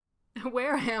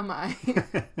Where am I?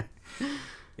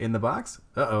 In the box?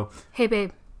 Uh-oh. Hey,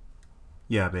 babe.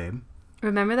 Yeah, babe.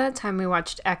 Remember that time we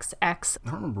watched XX? I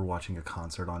don't remember watching a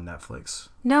concert on Netflix.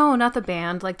 No, not the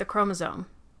band, like the Chromosome.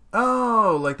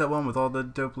 Oh, like that one with all the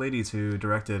dope ladies who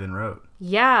directed and wrote.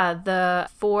 Yeah, the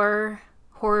 4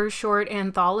 horror short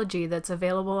anthology that's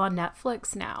available on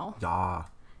Netflix now. Yeah.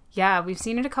 Yeah, we've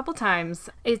seen it a couple times.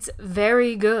 It's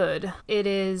very good. It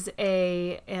is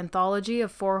a anthology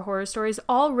of 4 horror stories,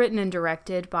 all written and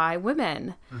directed by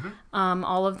women. Mm-hmm.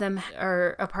 All of them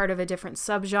are a part of a different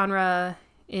subgenre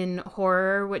in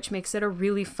horror, which makes it a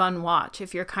really fun watch.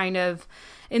 If you're kind of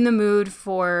in the mood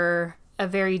for a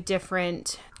very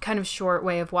different kind of short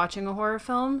way of watching a horror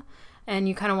film, and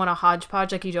you kind of want a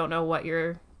hodgepodge, like you don't know what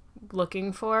you're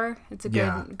looking for, it's a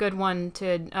good one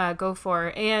to go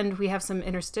for. And we have some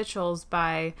interstitials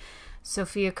by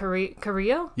Sophia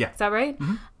Carrillo. Yeah, is that right?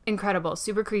 Mm-hmm. Incredible,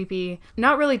 super creepy,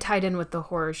 not really tied in with the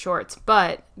horror shorts,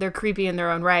 but they're creepy in their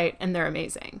own right and they're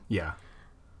amazing. Yeah.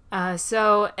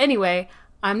 So anyway,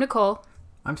 I'm Nicole.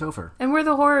 I'm Topher. And we're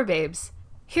the Horror Babes,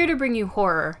 here to bring you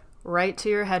horror right to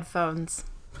your headphones.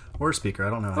 Or speaker. I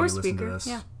don't know how you listen to this.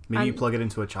 Yeah. Maybe you plug it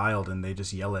into a child and they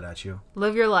just yell it at you.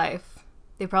 Live your life.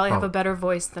 They probably have a better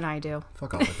voice than I do.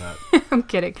 Fuck off with that. I'm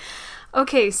kidding.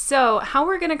 Okay, so how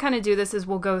we're going to kind of do this is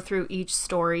we'll go through each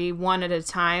story one at a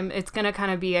time. It's going to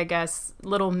kind of be, I guess,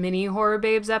 little mini Horror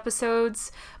Babes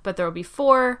episodes, but there will be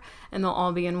 4, and they'll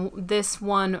all be in this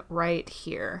one right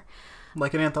here.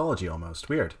 Like an anthology almost.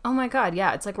 Weird. Oh my god,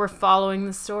 yeah. It's like we're following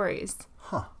the stories.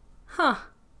 Huh.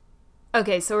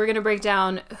 Okay, so we're going to break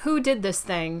down who did this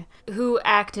thing, who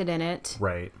acted in it.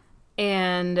 Right.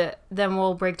 And then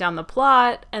we'll break down the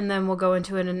plot, and then we'll go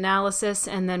into an analysis,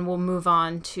 and then we'll move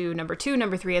on to number 2,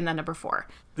 number 3, and then number 4.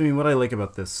 I mean, what I like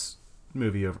about this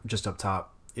movie, just up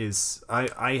top, is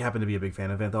I happen to be a big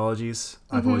fan of anthologies.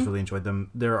 I've always really enjoyed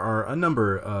them. There are a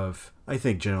number of, I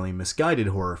think, generally misguided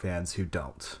horror fans who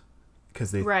don't.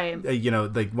 Because they,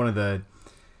 like one of the,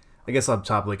 I guess up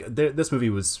top, like this movie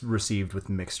was received with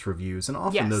mixed reviews, and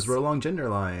often those were along gender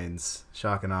lines.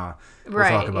 Shock and awe. We'll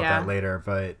talk about that later,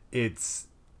 but it's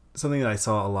something that I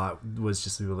saw a lot was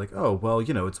just people like, oh, well,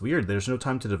 it's weird. There's no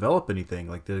time to develop anything.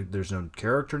 Like there's no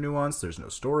character nuance. There's no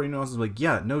story nuance. Like,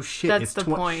 yeah, no shit. That's the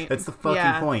point. That's the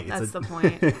fucking point. That's the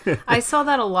point. I saw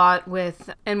that a lot with,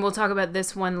 and we'll talk about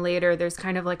this one later. There's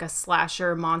kind of like a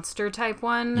slasher monster type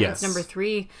one. Yes. It's number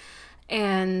 3.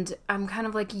 And I'm kind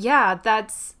of like, yeah,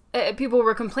 that's... people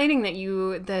were complaining that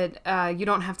you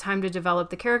don't have time to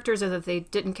develop the characters, or that they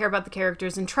didn't care about the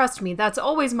characters. And trust me, that's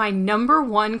always my number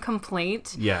 1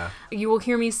 complaint. Yeah. You will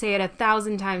hear me say it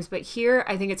 1,000 times, but here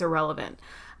I think it's irrelevant.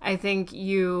 I think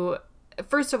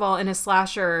first of all, in a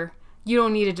slasher, you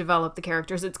don't need to develop the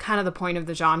characters. It's kind of the point of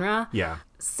the genre. Yeah.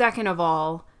 Second of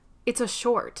all, it's a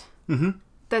short. Mm-hmm.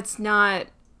 That's not...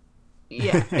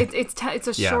 Yeah, it's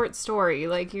a short story.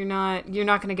 Like you're not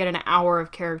going to get an hour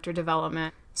of character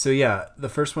development. So yeah, the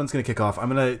first one's going to kick off.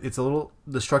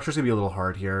 The structure's going to be a little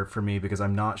hard here for me because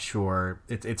I'm not sure.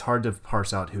 It's hard to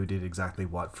parse out who did exactly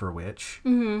what for which.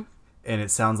 Mm-hmm. And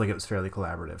it sounds like it was fairly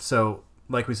collaborative. So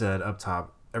like we said up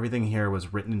top, everything here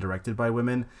was written and directed by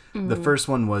women. Mm-hmm. The first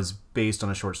one was based on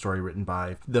a short story written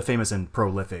by the famous and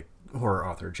prolific horror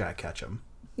author Jack Ketchum.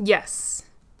 Yes.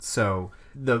 So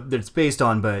it's based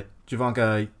on, but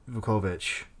Jovanka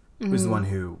Vukovic was the one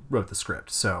who wrote the script.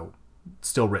 So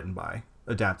still written by,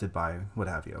 adapted by, what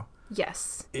have you.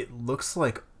 Yes. It looks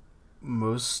like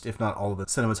most, if not all of the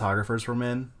cinematographers were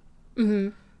men. Mm-hmm.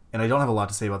 And I don't have a lot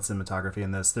to say about the cinematography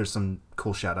in this. There's some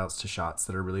cool shout outs to shots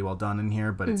that are really well done in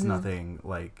here, but it's nothing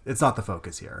like, it's not the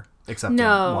focus here, except in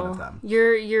one of them.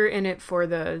 You're in it for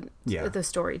the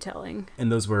storytelling.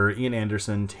 And those were Ian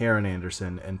Anderson, Taron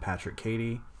Anderson, and Patrick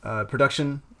Cady.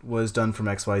 Production was done from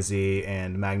XYZ,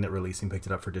 and Magnet Releasing picked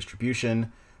it up for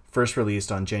distribution. First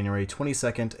released on January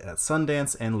 22nd at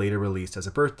Sundance, and later released as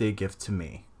a birthday gift to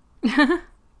me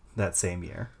that same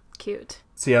year. Cute.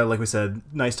 So yeah, like we said,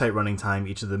 nice tight running time.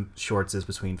 Each of the shorts is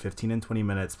between 15 and 20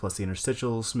 minutes, plus the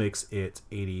interstitials makes it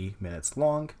 80 minutes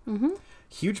long. Mm-hmm.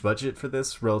 Huge budget for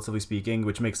this, relatively speaking,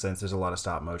 which makes sense. There's a lot of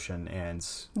stop motion and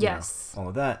all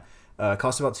of that.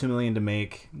 Cost about $2 million to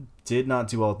make. Did not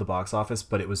do well at the box office,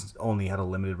 but it was only had a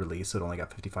limited release, so it only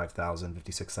got 55,000,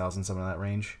 56,000, something in that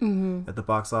range at the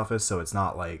box office. So it's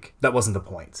not like that wasn't the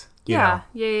point. You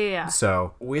know?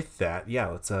 So with that,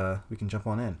 let's we can jump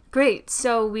on in. Great.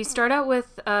 So we start out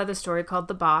with the story called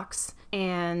The Box,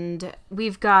 and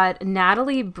we've got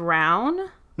Natalie Brown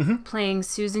playing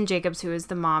Susan Jacobs, who is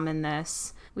the mom in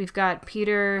this. We've got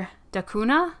Peter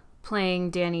Dacuna playing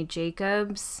Danny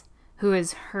Jacobs, who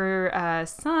is her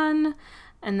son.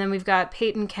 And then we've got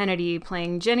Peyton Kennedy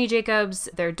playing Jenny Jacobs,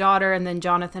 their daughter, and then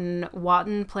Jonathan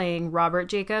Watton playing Robert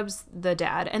Jacobs, the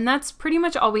dad. And that's pretty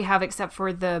much all we have except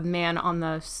for the man on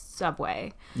the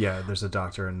subway. Yeah, there's a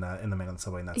doctor and the man on the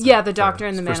subway. And that's the doctor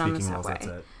and the man on the subway. That's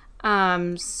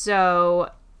it.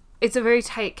 So it's a very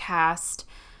tight cast.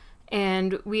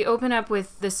 And we open up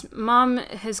with this mom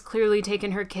has clearly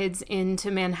taken her kids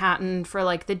into Manhattan for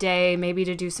like the day, maybe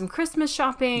to do some Christmas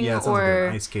shopping. Yeah, it sounds or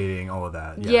like ice skating, all of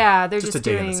that. Yeah, they're just a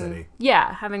day doing, in the city.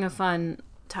 Yeah, having a fun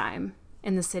time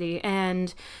in the city.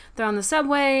 And they're on the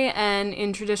subway, and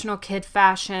in traditional kid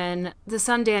fashion, the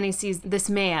son Danny sees this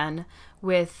man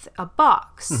with a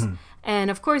box. Mm-hmm.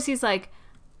 And of course he's like,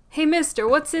 "Hey, mister,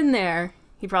 what's in there?"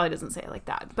 He probably doesn't say it like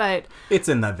that, but it's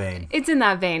in that vein. It's in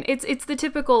that vein. It's the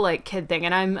typical like kid thing,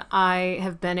 and I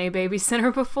have been a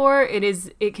babysitter before.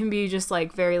 It can be just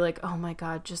like very like, oh my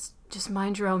god, just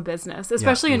mind your own business,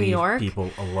 especially in New York. People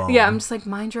alone. Yeah, I'm just like,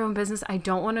 mind your own business. I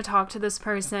don't want to talk to this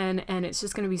person, and it's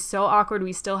just going to be so awkward.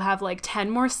 We still have like 10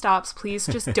 more stops. Please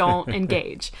just don't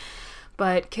engage.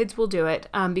 But kids will do it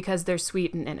because they're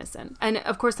sweet and innocent. And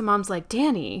of course, the mom's like,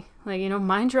 Danny, like,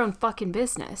 mind your own fucking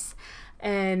business.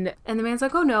 And the man's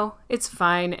like, oh no, it's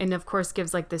fine. And of course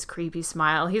gives like this creepy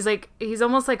smile. He's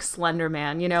almost like Slender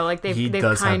Man, like they've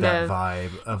does kind have that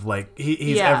vibe of like,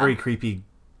 he's every creepy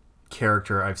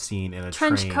character I've seen in a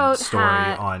trench train coat, story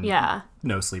hat, on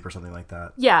No Sleep or something like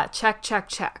that. Yeah,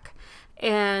 check.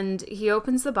 And he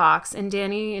opens the box and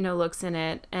Danny, looks in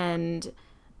it and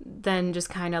then just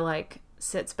kind of like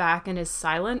sits back and is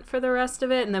silent for the rest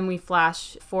of it. And then we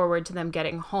flash forward to them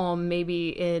getting home, maybe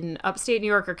in upstate New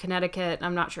York or Connecticut.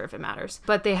 I'm not sure if it matters,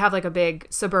 but they have like a big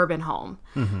suburban home.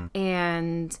 Mm-hmm.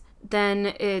 And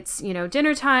then it's,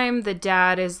 dinner time. The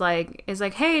dad is like,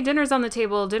 hey, dinner's on the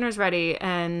table. Dinner's ready.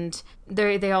 And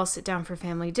they all sit down for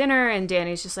family dinner. And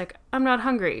Danny's just like, I'm not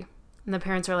hungry. And the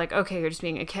parents are like, okay, you're just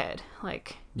being a kid.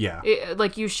 Like, yeah,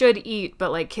 like you should eat,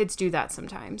 but like kids do that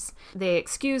sometimes. They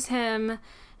excuse him.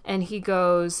 And he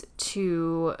goes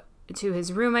to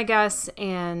his room, I guess,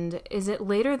 and is it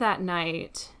later that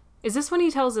night? Is this when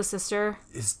he tells his sister?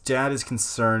 His dad is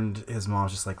concerned. His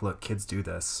mom's just like, look, kids do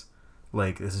this.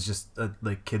 Like, this is just,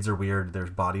 like, kids are weird. Their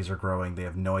bodies are growing. They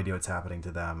have no idea what's happening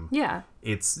to them. Yeah.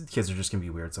 Kids are just going to be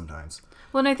weird sometimes.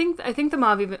 Well, and I think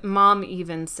the mom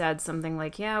even said something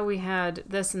like, yeah, we had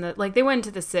this and that. Like, they went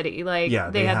to the city. Like,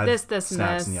 yeah, they had this, and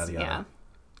this. And yada, yada. Yeah.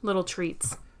 Little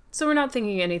treats. So we're not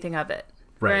thinking anything of it.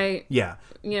 Right? Yeah.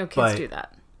 Kids do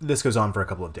that. This goes on for a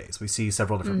couple of days. We see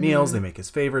several different meals. They make his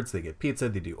favorites. They get pizza.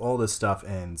 They do all this stuff.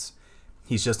 And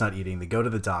he's just not eating. They go to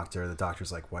the doctor. The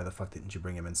doctor's like, why the fuck didn't you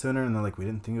bring him in sooner? And they're like, we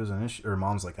didn't think it was an issue. Or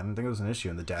mom's like, I didn't think it was an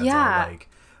issue. And the dad's all like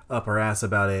up her ass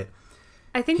about it.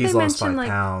 I think he's they lost mentioned 5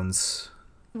 pounds.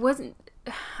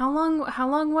 How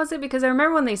long was it? Because I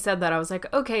remember when they said that, I was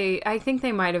like, okay, I think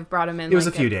they might have brought him in. It was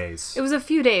a few days. It was a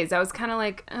few days. I was kind of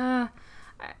like,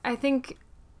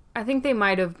 I think they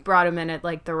might have brought him in at,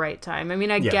 like, the right time. I mean,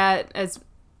 I get as,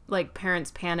 like, parents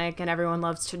panic and everyone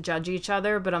loves to judge each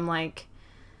other, but I'm like,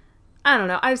 I don't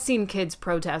know. I've seen kids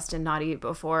protest and not eat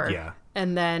before. Yeah.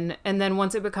 And then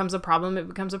once it becomes a problem,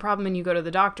 and you go to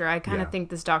the doctor. I kind of think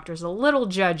this doctor's a little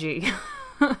judgy.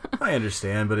 I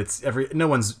understand, but it's no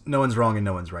one's wrong and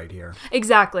no one's right here.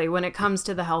 Exactly. When it comes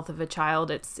to the health of a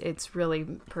child, it's really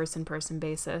person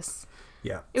basis.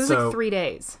 Yeah. It was like 3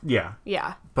 days. Yeah.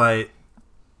 Yeah. But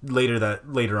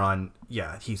later on,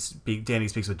 Danny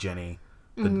speaks with Jenny,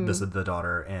 the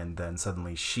daughter, and then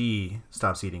suddenly she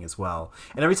stops eating as well.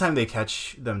 And every time they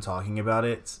catch them talking about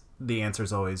it, the answer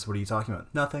is always, what are you talking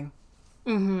about? Nothing.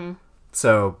 Mm-hmm.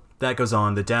 So that goes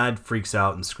on. The dad freaks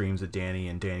out and screams at Danny,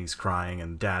 and Danny's crying,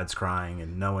 and Dad's crying,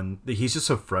 and he's just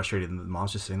so frustrated, and the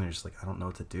mom's just sitting there just like, I don't know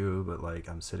what to do, but like,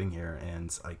 I'm sitting here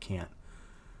and I can't,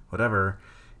 whatever.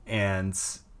 And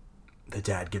the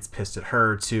dad gets pissed at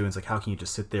her too, and it's like, how can you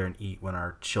just sit there and eat when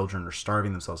our children are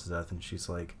starving themselves to death? And she's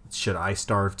like, should I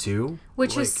starve too?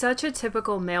 Which is such a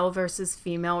typical male versus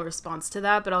female response to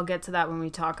that, but I'll get to that when we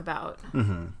talk about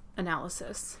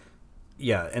analysis.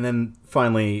 Yeah, and then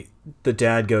finally, the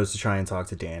dad goes to try and talk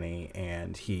to Danny,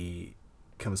 and he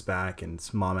comes back, and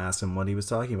his mom asks him what he was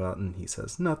talking about, and he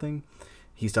says nothing.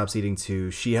 He stops eating too.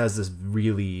 She has this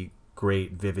really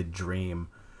great, vivid dream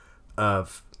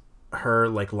of her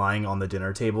like lying on the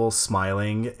dinner table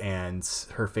smiling and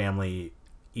her family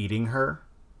eating her.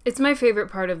 It's my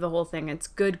favorite part of the whole thing. It's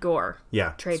good gore.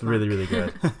 Yeah, trademark. It's really, really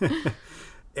good.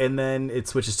 And then it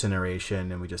switches to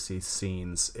narration and we just see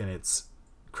scenes, and it's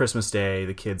Christmas Day.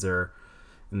 The kids and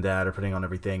dad are putting on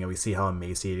everything, and we see how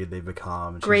emaciated they've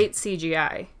become. Great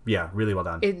CGI. Yeah, really well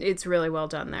done. It's really well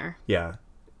done there. Yeah.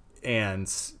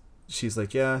 And she's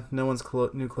like, yeah, no one's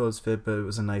new clothes fit, but it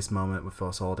was a nice moment with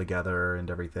us all together and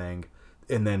everything.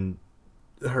 And then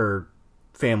her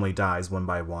family dies one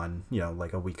by one,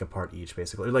 like a week apart each,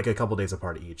 basically, or like a couple days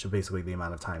apart each. So basically the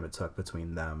amount of time it took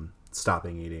between them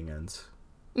stopping eating and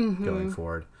going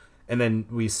forward. And then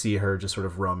we see her just sort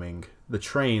of roaming the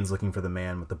trains looking for the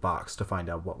man with the box to find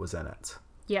out what was in it.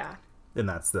 Yeah. And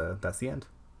that's the end.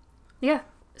 Yeah.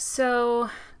 So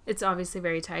it's obviously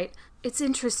very tight. It's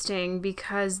interesting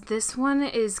because this one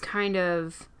is kind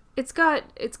of, it's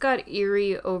got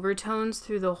eerie overtones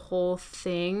through the whole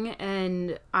thing,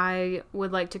 and I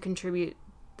would like to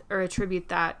attribute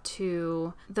that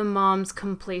to the mom's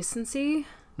complacency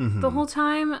the whole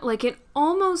time. Like, it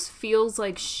almost feels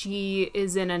like she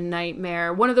is in a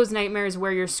nightmare, one of those nightmares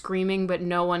where you're screaming but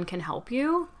no one can help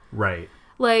you. Right.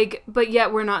 Like, but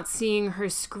yet we're not seeing her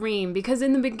scream, because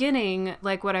in the beginning,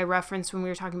 like what I referenced when we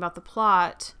were talking about the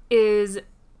plot, is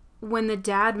when the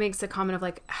dad makes a comment of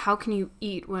like, how can you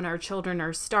eat when our children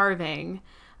are starving?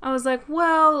 I was like,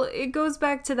 well, it goes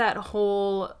back to that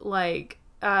whole like,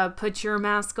 put your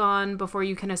mask on before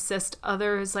you can assist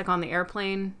others, like on the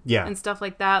airplane, and stuff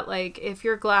like that. Like, if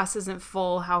your glass isn't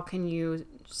full, how can you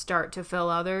start to fill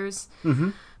others?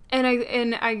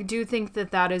 And I do think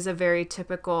that is a very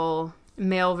typical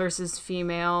male versus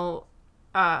female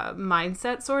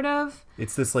mindset, sort of.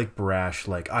 It's this like brash,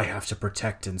 like, I have to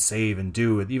protect and save and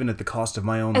do it even at the cost of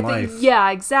my own life. Yeah,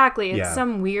 exactly. It's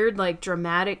some weird like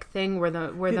dramatic thing where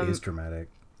it is dramatic.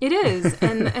 It is,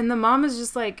 and the mom is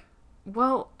just like,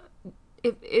 well,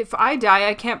 if I die,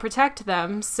 I can't protect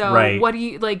them. So what do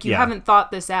you, like, you haven't thought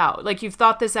this out. Like, you've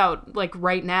thought this out, like,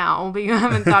 right now, but you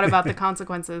haven't thought about the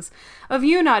consequences of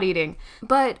you not eating.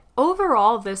 But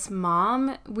overall, this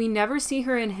mom, we never see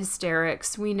her in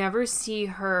hysterics. We never see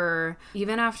her,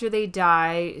 even after they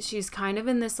die, she's kind of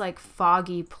in this, like,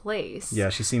 foggy place. Yeah,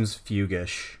 she seems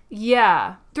fuguish.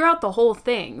 Yeah, throughout the whole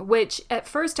thing, which at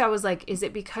first I was like, is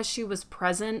it because she was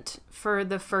present for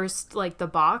the first, like, the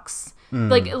box?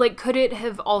 Like, could it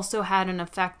have also had an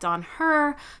effect on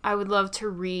her? I would love to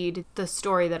read the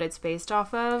story that it's based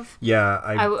off of. Yeah,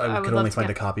 I could only find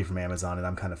a copy from Amazon, and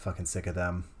I'm kind of fucking sick of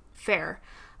them. Fair.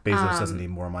 Bezos doesn't need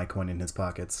more of my coin in his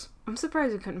pockets. I'm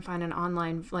surprised we couldn't find an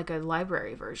online, like a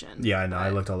library version. Yeah, I know. I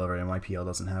looked all over, and my PL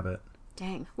doesn't have it.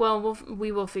 Dang. Well,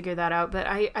 we will figure that out. But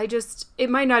I just, it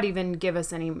might not even give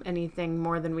us anything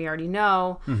more than we already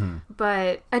know.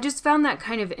 But I just found that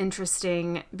kind of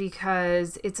interesting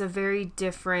because it's a very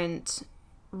different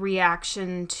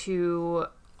reaction to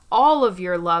all of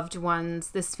your loved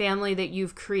ones, this family that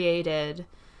you've created,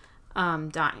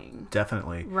 dying.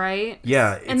 Definitely. Right?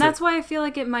 Yeah. And that's why I feel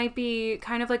like it might be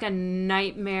kind of like a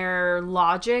nightmare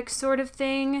logic sort of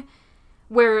thing,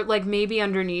 where, like, maybe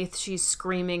underneath she's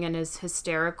screaming and is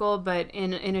hysterical, but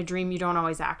in a dream you don't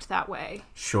always act that way.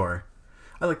 Sure.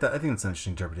 I like that. I think that's an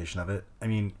interesting interpretation of it. I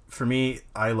mean, for me,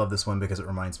 I love this one because it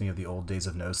reminds me of the old days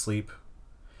of No Sleep.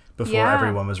 Before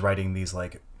everyone was writing these,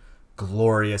 like,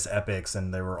 glorious epics,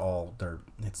 and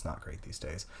it's not great these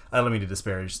days. I don't mean to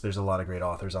disparage. There's a lot of great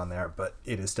authors on there, but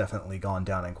it has definitely gone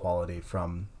down in quality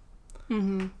from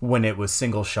when it was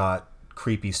single shot,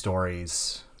 creepy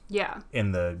stories. Yeah.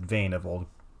 In the vein of old,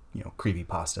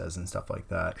 creepypastas and stuff like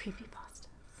that. Creepypastas.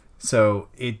 So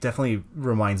it definitely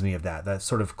reminds me of that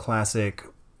sort of classic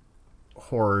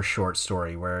horror short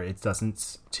story where it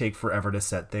doesn't take forever to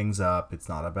set things up. It's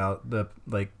not about the,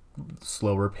 like,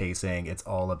 slower pacing. It's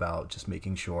all about just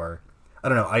making sure. I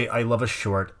don't know. I love a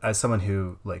short. As someone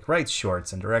who, like, writes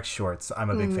shorts and directs shorts, I'm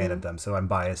a big fan of them. So I'm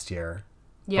biased here.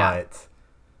 Yeah.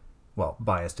 Well,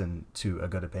 biased into a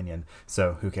good opinion,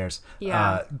 so who cares?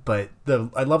 Yeah. But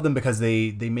I love them because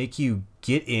they make you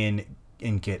get in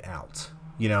and get out.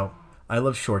 I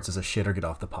love shorts as a shit or get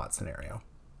off the pot scenario.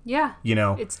 Yeah.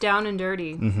 It's down and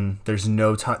dirty. There's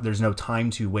no time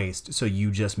to waste, so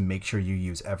you just make sure you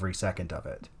use every second of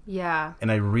it. Yeah. And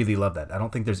I really love that. I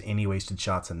don't think there's any wasted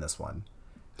shots in this one.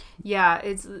 Yeah,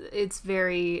 it's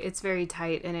very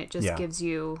tight, and it just gives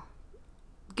you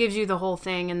the whole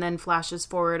thing and then flashes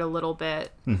forward a little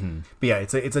bit. But yeah,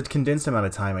 it's a condensed amount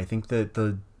of time. I think that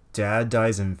the dad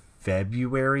dies in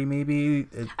February, maybe.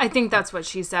 I think that's what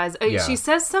she says. She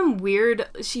says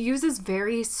she uses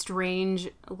very strange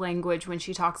language when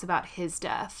she talks about his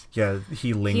death. Yeah,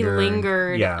 he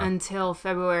lingered until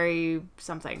February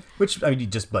something. Which, I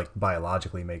mean, just, like,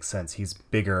 biologically makes sense. He's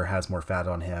bigger, has more fat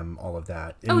on him, all of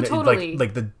that. And totally.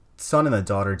 Like the son and the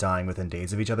daughter dying within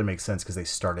days of each other makes sense because they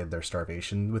started their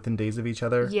starvation within days of each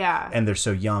other. Yeah. And they're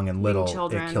so young and little,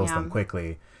 it kills them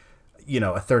quickly.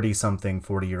 a 30-something,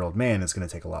 40-year-old man is going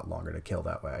to take a lot longer to kill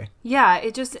that way. Yeah,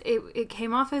 it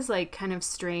came off as like kind of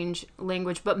strange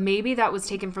language, but maybe that was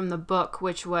taken from the book,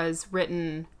 which was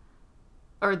written,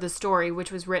 or the story,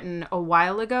 which was written a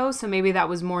while ago. So maybe that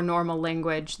was more normal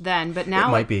language then. But now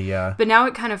it might be, yeah. But now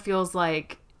it kind of feels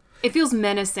like, it feels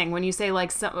menacing when you say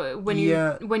like, when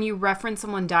you reference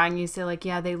someone dying, you say like,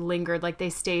 yeah, they lingered, like they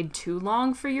stayed too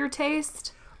long for your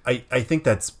taste. I think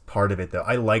that's part of it, though.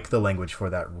 I like the language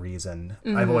for that reason.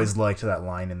 Mm-hmm. I've always liked that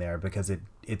line in there because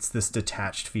it's this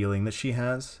detached feeling that she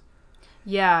has.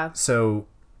 Yeah. So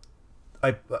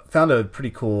I found a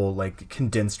pretty cool, like,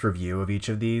 condensed review of each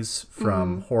of these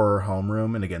from Horror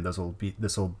Homeroom, and again, this will be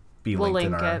we'll linked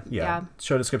in our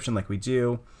show description, like we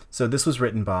do. So this was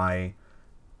written by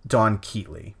Dawn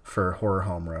Keatley for Horror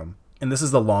Homeroom, and this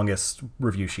is the longest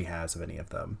review she has of any of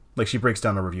them. Like, she breaks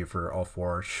down a review for all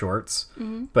 4 shorts,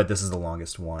 but this is the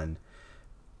longest one.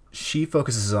 She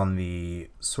focuses on the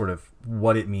sort of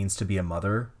what it means to be a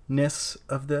mother-ness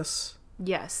of this.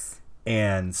 Yes.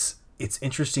 And it's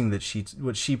interesting that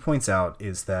what she points out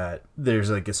is that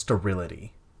there's like a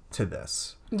sterility to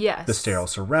this. Yes. The sterile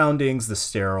surroundings, the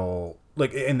sterile,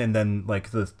 like, and then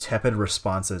like the tepid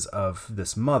responses of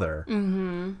this mother.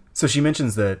 Mm-hmm. So she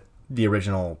mentions that the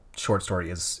original short story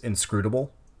is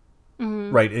inscrutable.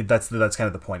 Mm-hmm. Right? That's kind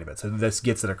of the point of it. So this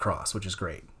gets it across, which is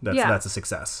great. That's a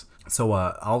success. So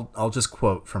I'll just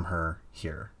quote from her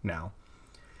here now.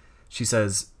 She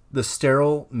says, "The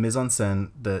sterile mise-en-scène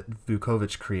that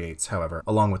Vukovich creates, however,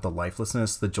 along with the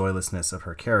lifelessness, the joylessness of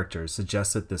her characters,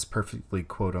 suggests that this perfectly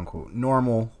quote-unquote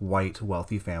normal, white,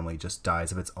 wealthy family just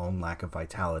dies of its own lack of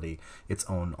vitality, its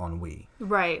own ennui."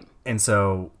 Right. And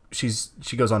so she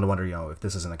goes on to wonder, if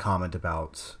this isn't a comment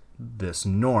about this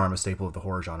norm, a staple of the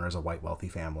horror genre, is a white, wealthy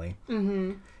family.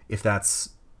 Mm-hmm. If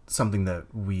that's something that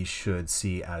we should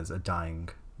see as a dying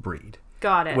breed.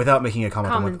 Got it. Without making a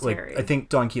comment on what, like, I think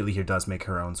Dawn Keatley here does make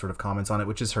her own sort of comments on it,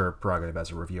 which is her prerogative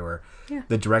as a reviewer. Yeah.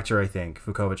 The director, I think,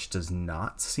 Vukovich, does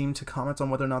not seem to comment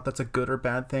on whether or not that's a good or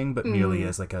bad thing, but merely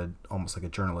as like almost like a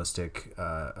journalistic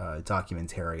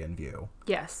documentarian view.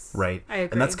 Yes. Right? I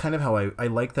agree. And that's kind of how I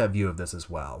like that view of this as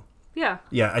well. Yeah.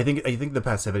 Yeah, I think the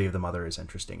passivity of the mother is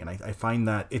interesting, and I find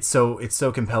that it's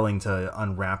so compelling to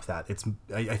unwrap that.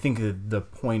 I think the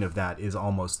point of that is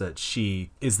almost that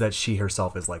she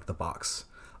herself is like the box,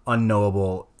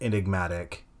 unknowable,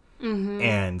 enigmatic,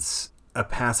 and a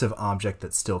passive object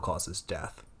that still causes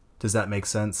death. Does that make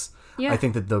sense? Yeah. I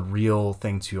think that the real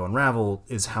thing to unravel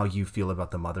is how you feel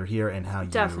about the mother here, and how you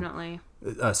definitely.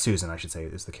 Susan, I should say,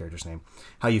 is the character's name.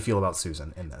 How you feel about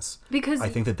Susan in this? Because I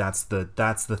think that's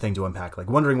the thing to unpack. Like,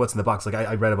 wondering what's in the box. Like,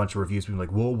 I read a bunch of reviews being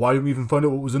like, "Well, why did we even find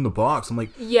out what was in the box?" I'm like,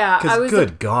 yeah, because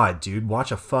good God, dude,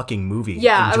 watch a fucking movie.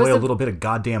 Yeah, enjoy a little bit of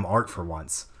goddamn art for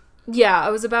once. Yeah, I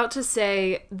was about to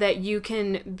say that you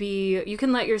can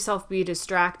let yourself be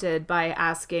distracted by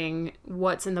asking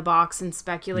what's in the box and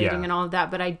speculating and all of that,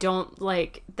 but I don't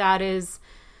like that is.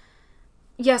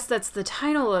 Yes, that's the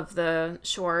title of the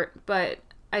short, but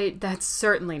that's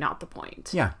certainly not the point.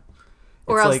 Yeah.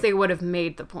 Or else they would have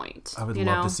made the point. I would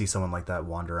love to see someone like that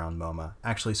wander around MoMA.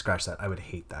 Actually, scratch that. I would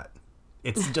hate that.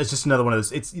 It's just another one of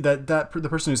those. It's that the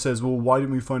person who says, "Well, why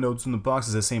didn't we find out what's in the box?"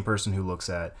 is the same person who looks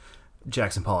at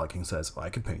Jackson Pollock and says, "Well, I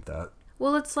could paint that."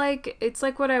 Well, it's like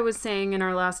what I was saying in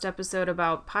our last episode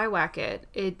about Pyewacket.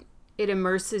 It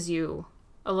immerses you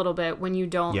a little bit when you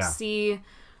don't see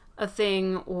a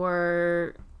thing,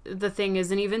 or the thing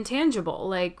isn't even tangible.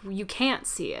 Like, you can't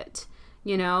see it,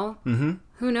 Mm-hmm.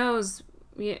 Who knows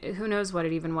what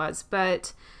it even was.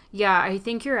 But yeah, I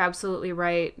think you're absolutely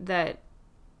right that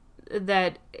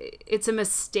it's a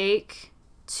mistake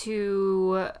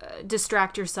to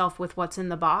distract yourself with what's in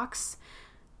the box.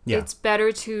 Yeah. It's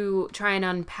better to try and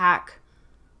unpack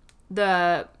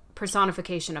the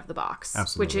personification of the box.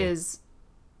 Absolutely. Which is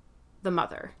the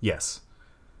mother. Yes.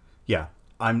 Yeah.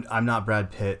 I'm not Brad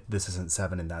Pitt, this isn't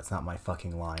Seven, and that's not my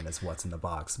fucking line as what's in the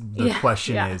box. The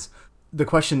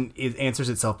question answers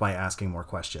itself by asking more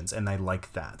questions, and I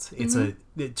like that. It's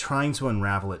trying to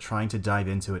unravel it, trying to dive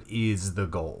into it is the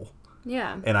goal.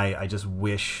 Yeah. And I just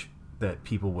wish that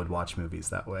people would watch movies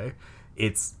that way.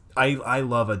 I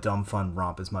love a dumb fun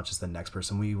romp as much as the next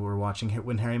person. We were watching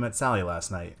When Harry Met Sally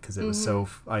last night because it was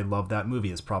I love that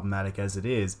movie, as problematic as it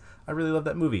is. I really love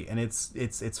that movie, and it's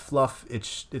fluff.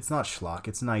 It's not schlock.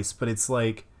 It's nice, but it's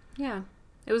like, yeah,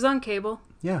 it was on cable.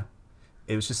 Yeah,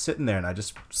 it was just sitting there, and I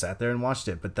just sat there and watched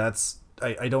it. But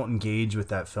I don't engage with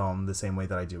that film the same way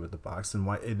that I do with The Box,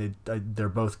 and they're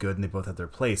both good and they both have their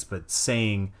place. But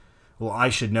saying, well, I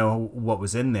should know what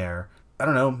was in there. I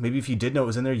don't know. Maybe if you did know what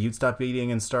was in there, you'd stop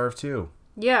eating and starve too.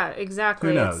 Yeah, exactly.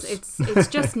 Who knows? It's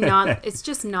just not it's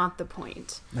just not the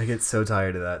point. I get so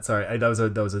tired of that. Sorry, that was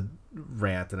a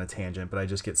rant and a tangent, but I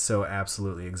just get so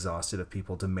absolutely exhausted of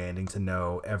people demanding to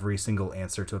know every single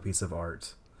answer to a piece of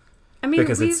art. I mean,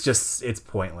 because it's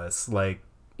pointless. Like,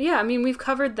 yeah, I mean, we've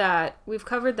covered that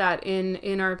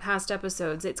in our past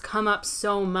episodes. It's come up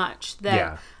so much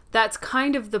that that's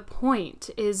kind of the point,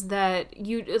 is that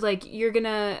you're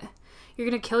gonna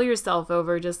kill yourself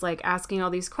over just like asking all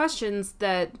these questions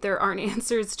that there aren't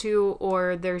answers to,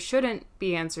 or there shouldn't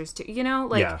be answers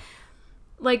to,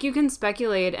 like you can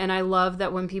speculate. And I love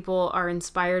that when people are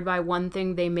inspired by one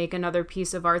thing, they make another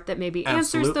piece of art that maybe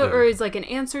answers or is like an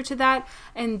answer to that.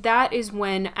 And that is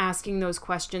when asking those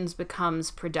questions becomes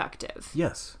productive.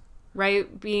 Yes.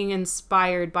 Right? Being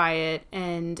inspired by it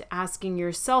and asking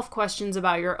yourself questions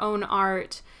about your own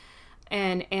art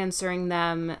and answering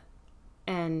them.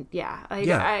 And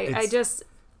I just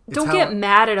don't get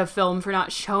mad at a film for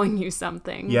not showing you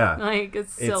something. Yeah, like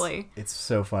it's silly. It's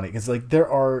so funny because like there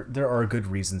are good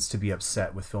reasons to be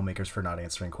upset with filmmakers for not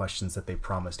answering questions that they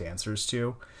promised answers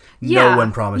to. Yeah, no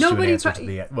one promised you an answer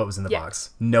to what was in the box.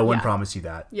 No one promised you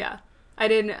that. Yeah, I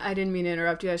didn't mean to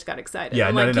interrupt you. I just got excited.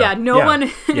 Yeah, no one.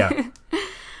 Yeah.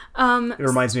 It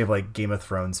reminds me of like Game of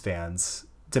Thrones fans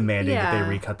demanding that they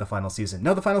recut the final season.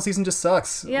 No, the final season just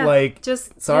sucks. Yeah, like,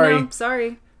 just sorry.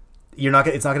 Sorry. You're not.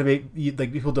 It's not going to be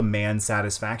like people demand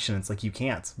satisfaction. It's like you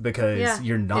can't because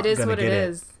you're not going to get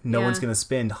it. No one's going to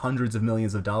spend hundreds of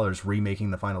millions of dollars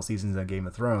remaking the final seasons of Game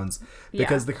of Thrones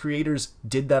because the creators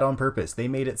did that on purpose. They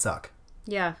made it suck.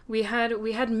 Yeah, we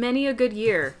had many a good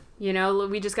year.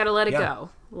 We just got to let it go.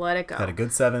 Let it go. Had a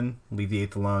good 7. Leave the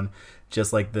 8th alone.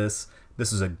 Just like this.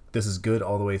 This is good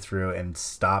all the way through, and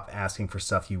stop asking for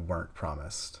stuff you weren't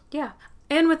promised. Yeah.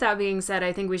 And with that being said,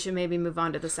 I think we should maybe move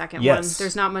on to the second one.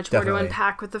 There's not much more to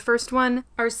unpack with the first one.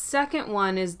 Our second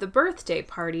one is The Birthday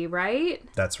Party, right?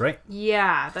 That's right.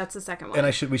 Yeah, that's the second one.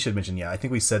 And we should mention, I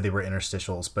think we said they were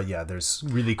interstitials, but yeah, there's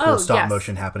really cool stop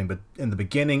motion happening but in the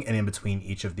beginning and in between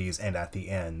each of these and at the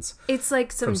ends. It's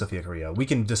like from Sofia Carrillo. We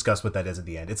can discuss what that is at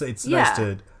the end. It's nice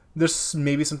to... There's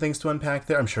maybe some things to unpack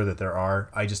there. I'm sure that there are.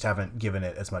 I just haven't given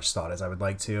it as much thought as I would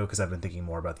like to because I've been thinking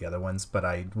more about the other ones. But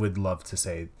I would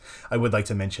like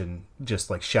to mention, just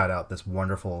like shout out this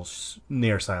wonderful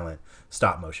near silent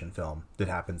stop motion film that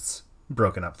happens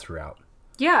broken up throughout.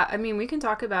 Yeah, I mean, we can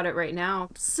talk about it right now.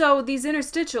 So these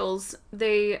interstitials,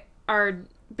 they are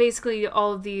basically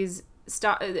all of these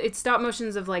stop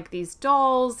motions of like these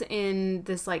dolls in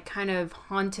this like kind of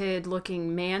haunted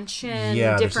looking mansion.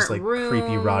 Yeah, different just like rooms,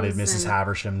 creepy rotted Mrs.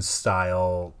 Havisham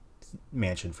style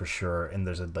mansion for sure. And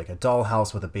there's a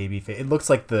dollhouse with a baby face. It looks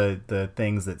like the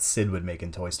things that Sid would make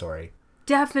in Toy Story.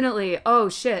 Definitely. Oh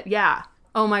shit, yeah.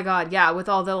 Oh my god, yeah. With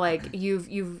all the like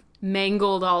you've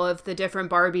mangled all of the different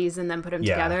Barbies and then put them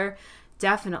together.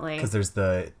 Definitely. Because there's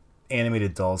the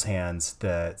animated doll's hands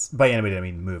that, by animated I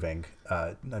mean moving.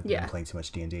 I've been playing too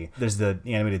much D&D. There's the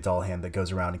animated doll hand that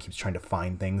goes around and keeps trying to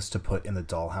find things to put in the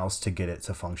dollhouse to get it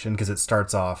to function, because it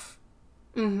starts off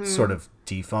sort of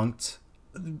defunct,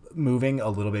 moving a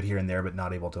little bit here and there, but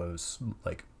not able to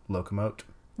like locomote.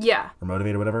 Yeah. Or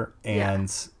motivate or whatever. And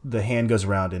the hand goes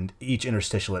around and each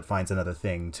interstitial it finds another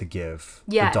thing to give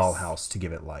the dollhouse to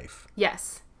give it life.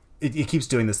 Yes. It keeps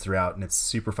doing this throughout, and it's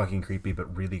super fucking creepy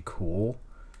but really cool.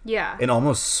 Yeah. And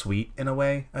almost sweet in a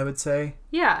way, I would say.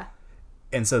 Yeah.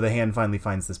 And so the hand finally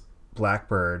finds this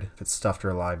blackbird. If it's stuffed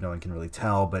or alive, no one can really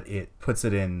tell, but it puts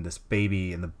it in this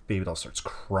baby, and the baby doll starts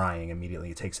crying immediately.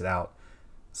 It takes it out,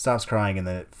 stops crying, and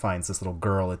then it finds this little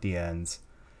girl at the end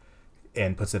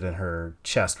and puts it in her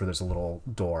chest where there's a little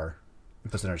door.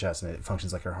 It puts it in her chest, and it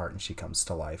functions like her heart, and she comes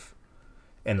to life.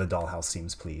 And the dollhouse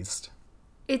seems pleased.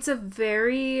 It's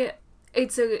a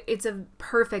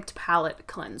perfect palate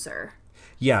cleanser.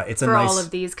 Yeah, it's for all of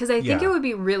these, because I think it would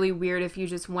be really weird if you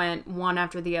just went one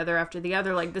after the other.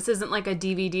 Like, this isn't like a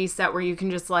DVD set where you can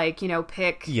just like,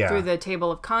 pick through the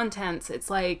table of contents.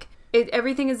 It's like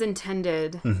everything is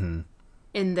intended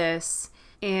in this,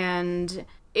 and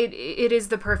it is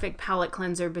the perfect palate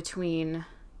cleanser between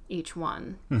each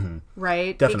one,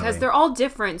 right? Definitely. Because they're all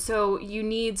different, so you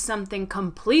need something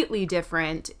completely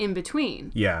different in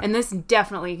between. Yeah. And this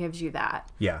definitely gives you that.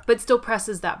 Yeah. But still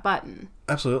presses that button.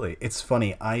 Absolutely. It's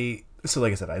funny. So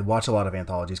like I said, I watch a lot of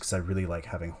anthologies because I really like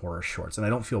having horror shorts, and I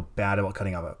don't feel bad about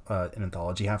cutting out an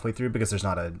anthology halfway through because there's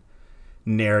not a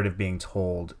narrative being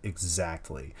told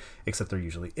exactly, except there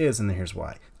usually is, and here's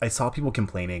why. I saw people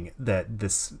complaining that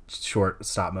this short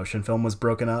stop motion film was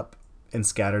broken up and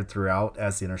scattered throughout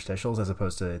as the interstitials as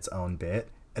opposed to its own bit,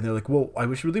 and they're like, well, I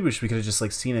really wish we could have just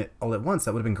like seen it all at once.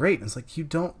 That would have been great. And it's like, you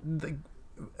don't like,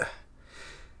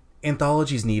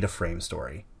 anthologies need a frame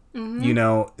story. You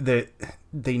know, that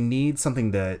they need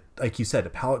something that, like you said, a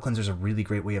palate cleanser is a really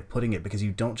great way of putting it, because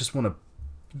you don't just want to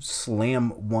slam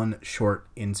one short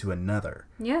into another.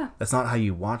 Yeah. That's not how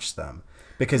you watch them,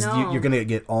 because No. you're going to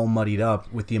get all muddied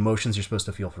up with the emotions you're supposed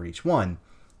to feel for each one.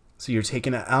 So you're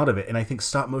taken out of it. And I think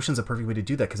stop motion is a perfect way to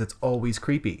do that, because it's always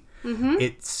creepy.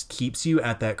 It keeps you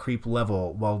at that creep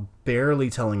level while barely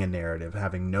telling a narrative,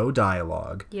 having no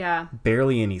dialogue, Yeah.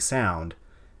 barely any sound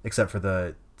except for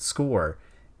the score.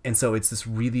 And so it's this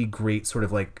really great sort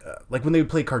of like when they would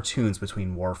play cartoons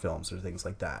between war films or things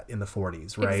like that in the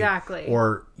 40s, right? Exactly.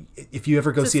 Or if you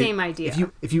ever go It's the see same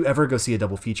idea. if you ever go see a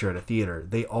double feature at a theater,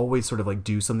 they always sort of like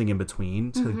do something in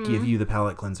between to give you the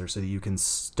palate cleanser so that you can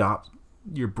stop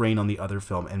your brain on the other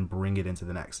film and bring it into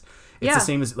the next. It's the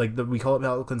same as like we call it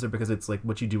palate cleanser because it's like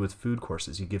what you do with food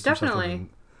courses. You give yourself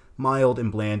something mild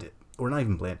and bland, or not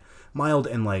even bland, mild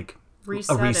and like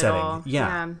Reset a resetting. it all.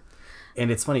 Yeah.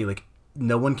 And it's funny, like,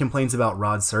 no one complains about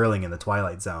Rod Serling in The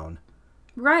Twilight Zone.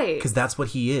 Right. Because that's what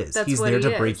he is. That's He's what there he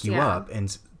to is, break you yeah. up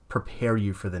and prepare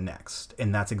you for the next.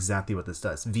 And that's exactly what this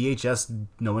does. VHS,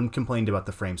 no one complained about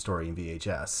the frame story in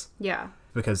VHS. Yeah.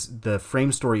 Because the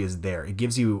frame story is there. It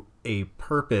gives you a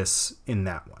purpose in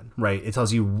that one, right? It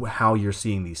tells you how you're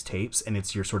seeing these tapes, and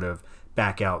it's your sort of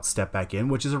back out, step back in,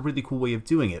 which is a really cool way of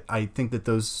doing it. I think that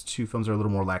those two films are a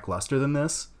little more lackluster than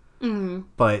this.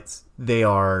 But they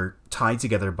are tied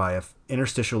together by a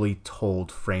interstitially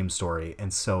told frame story,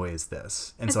 and so is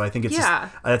this. And so I think it's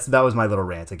just that was my little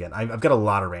rant again. I've got a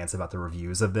lot of rants about the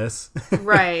reviews of this,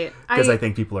 Right. Because I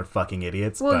think people are fucking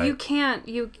idiots. Well, but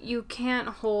you can't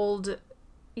hold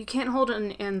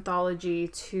an anthology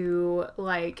to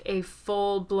like a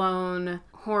full blown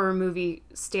horror movie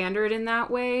standard in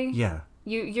that way. yeah,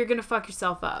 You're gonna fuck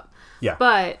yourself up. yeah.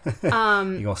 But You're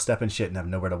gonna step in shit and have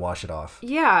nowhere to wash it off.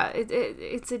 yeah,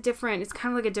 it's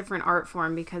kind of like a different art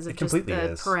form because of just the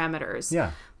completely is. parameters.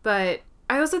 Yeah, But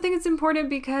I also think it's important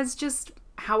because just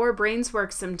how our brains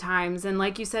work sometimes, and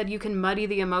like you said, you can muddy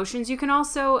the emotions. You can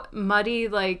also muddy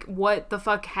like what the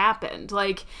fuck happened.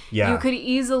 Like Yeah. you could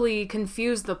easily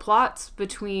confuse the plots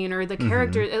between or the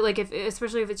character. Like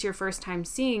especially if it's your first time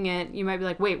seeing it, you might be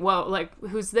like, wait, whoa, like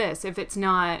who's this? If it's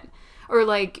not, or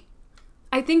like.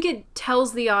 I think it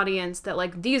tells the audience that,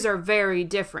 like, these are very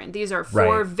different. These are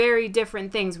four Right. very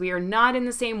different things. We are not in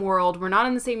the same world. We're not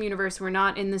in the same universe. We're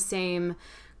not in the same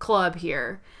club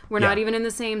here. We're not Yeah. even in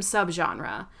the same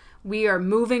subgenre. We are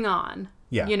moving on.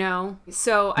 Yeah. You know?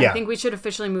 So I Yeah. think we should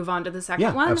officially move on to the second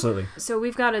Yeah, one. absolutely. So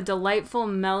we've got a delightful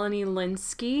Melanie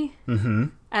Linsky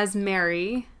as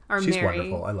Mary. Or she's Mary.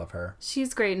 wonderful. I love her.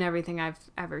 She's great in everything I've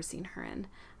ever seen her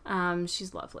in.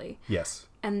 She's lovely. Yes.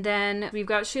 And then we've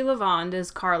got Sheila Vaughn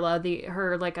as Carla,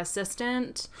 her like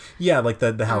assistant. Yeah, like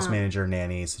the house manager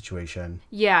nanny situation.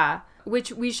 Yeah,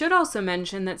 which we should also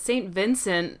mention that St.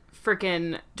 Vincent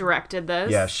frickin' directed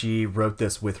this. Yeah, she wrote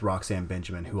this with Roxanne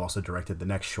Benjamin, who also directed the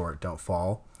next short, Don't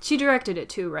Fall. She directed it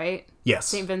too, right? Yes.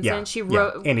 St. Vincent. Yeah. She Yeah.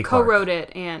 wrote, Annie Clark. co-wrote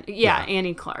it, and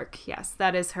Annie Clark. Yes,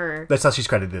 that is her. That's how she's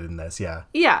credited in this, yeah.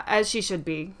 Yeah, as she should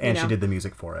be. And you she know. did the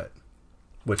music for it,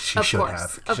 which she Of should course.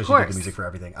 have. Of She did course. the music for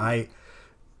everything.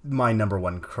 My number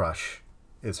one crush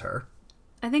is her.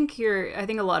 I think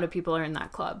a lot of people are in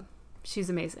that club. She's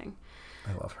amazing.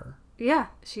 I love her. Yeah,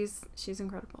 she's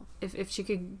incredible. If she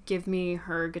could give me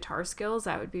her guitar skills,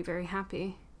 I would be very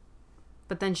happy.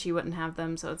 But then she wouldn't have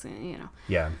them, so it's, you know.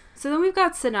 Yeah. So then we've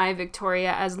got Sinai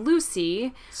Victoria as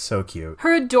Lucy, So cute.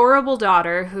 her adorable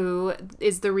daughter, who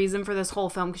is the reason for this whole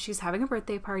film because she's having a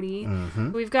birthday party.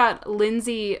 We've got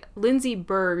Lindsay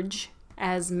Burge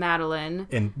as Madeline.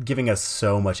 And giving us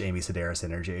so much Amy Sedaris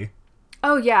energy.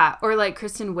 Oh yeah, or like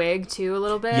Kristen Wiig too, a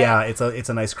little bit. Yeah, it's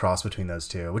a nice cross between those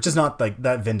two, which is not like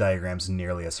that Venn diagram's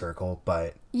nearly a circle,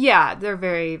 but Yeah, they're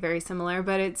very, very similar,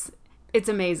 but it's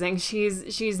amazing.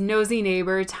 She's nosy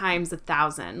neighbor times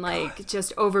 1,000, like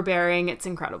just overbearing. It's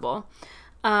incredible.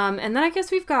 And then I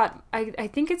guess we've got I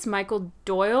think it's Michael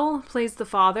Doyle plays the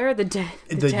father, the dead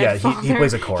father. He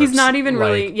plays a corpse. He's not even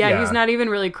really Like, he's not even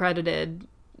really credited.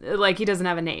 Like he doesn't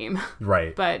have a name.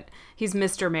 Right. But he's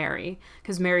Mr. Mary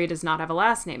because Mary does not have a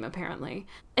last name apparently.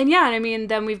 And yeah, I mean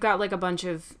then we've got like a bunch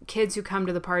of kids who come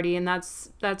to the party, and that's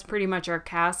pretty much our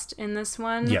cast in this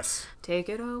one. Yes. Take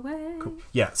it away.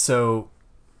 Yeah, so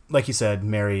like you said,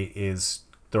 Mary is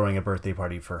throwing a birthday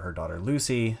party for her daughter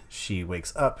Lucy. She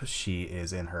wakes up. She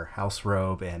is in her house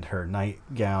robe and her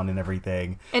nightgown and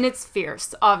everything. And it's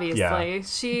fierce, obviously. Yeah.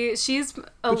 She's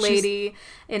a lady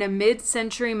in a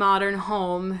mid-century modern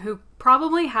home who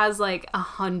probably has like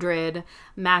 100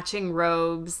 matching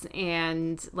robes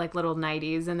and like little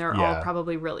nighties, and they're all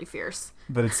probably really fierce.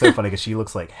 But it's so funny because she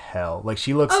looks like hell. Like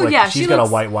she looks she's got a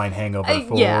white wine hangover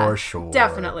for sure.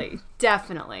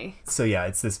 Definitely. So yeah,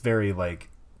 it's this very like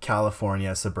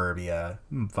California suburbia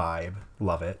vibe.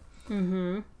 Love it.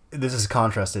 Mm-hmm. This is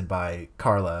contrasted by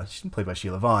Carla, played by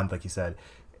Sheila Vaughn, like you said,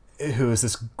 who is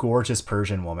this gorgeous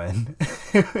Persian woman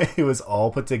who is all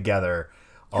put together,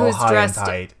 all high and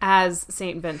tight, as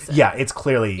Saint Vincent. Yeah, it's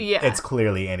clearly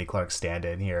Annie Clark's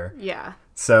stand-in here. Yeah.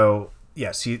 So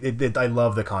yes, I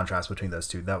love the contrast between those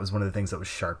two. That was one of the things that was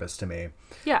sharpest to me.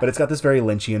 Yeah. But it's got this very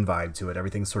Lynchian vibe to it.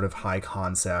 Everything's sort of high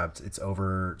concept. It's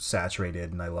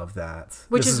oversaturated, and I love that.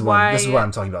 This is why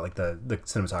I'm talking about, like the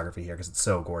cinematography here, because it's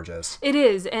so gorgeous. It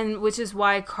is, and which is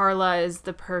why Carla is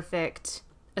the perfect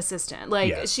assistant.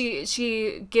 Like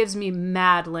she gives me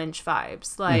mad Lynch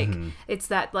vibes. Like it's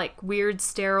that like weird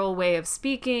sterile way of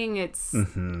speaking. It's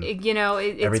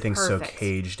it's everything's perfect. So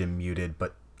caged and muted,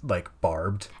 but like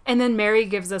barbed. And then Mary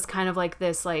gives us kind of like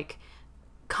this like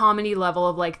comedy level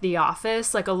of like The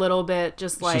Office, like a little bit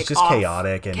just like she's just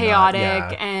chaotic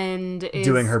and is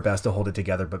doing her best to hold it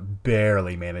together, but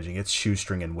barely managing. It's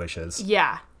shoestring and wishes.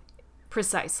 Yeah,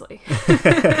 precisely.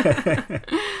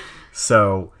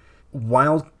 So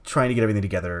while trying to get everything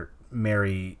together,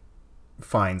 Mary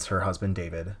finds her husband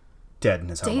David dead in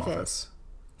his home office.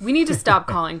 We need to stop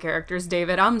calling characters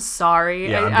David. I'm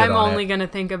sorry. Yeah, I'm only going to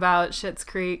think about Schitt's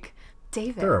Creek.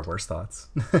 David. There are worse thoughts.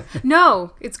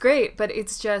 No, it's great, but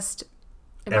it's just,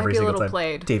 it Every might be a single little time.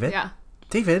 played. David? Yeah.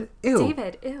 David? Ew.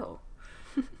 David, ew.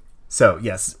 So,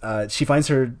 yes, she finds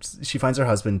her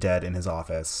husband dead in his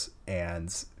office,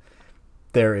 and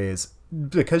there is,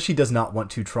 because she does not want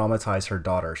to traumatize her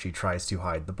daughter, she tries to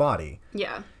hide the body.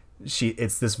 Yeah.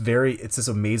 It's this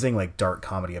amazing, like, dark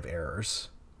comedy of errors.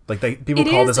 Like, people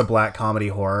call this a black comedy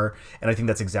horror, and I think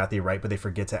that's exactly right, but they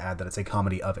forget to add that it's a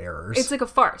comedy of errors. It's like a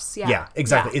farce, yeah. Yeah,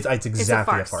 exactly. Yeah. It's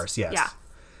exactly a farce, yes. Yeah.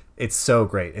 It's so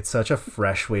great. It's such a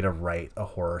fresh way to write a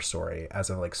horror story as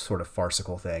a like sort of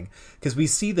farcical thing, because we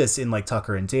see this in like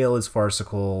Tucker and Dale is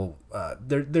farcical.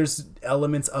 There's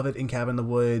elements of it in Cabin in the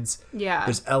Woods. Yeah.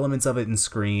 There's elements of it in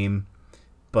Scream,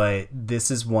 but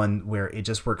this is one where it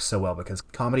just works so well because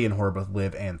comedy and horror both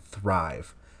live and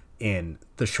thrive in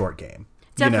the short game.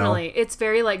 Definitely. You know? It's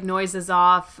very like noises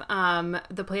off,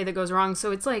 the play that goes wrong.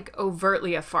 So it's like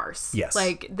overtly a farce. Yes.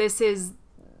 Like this is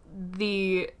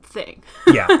the thing.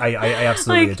 Yeah, I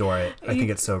absolutely like, adore it. I think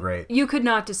it's so great. You could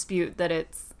not dispute that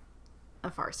it's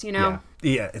a farce, you know?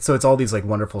 Yeah. So it's all these like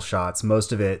wonderful shots.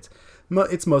 Most of it,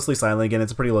 it's mostly silent. Again,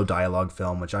 it's a pretty low dialogue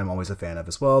film, which I'm always a fan of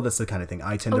as well. That's the kind of thing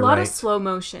I tend to write. A lot of slow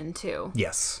motion too.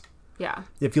 Yes. Yeah.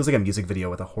 It feels like a music video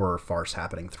with a horror farce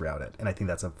happening throughout it. And I think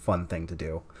that's a fun thing to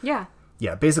do. Yeah.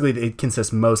 Yeah, basically it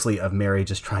consists mostly of Mary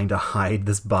just trying to hide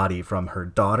this body from her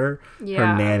daughter,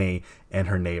 her nanny, and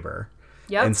her neighbor.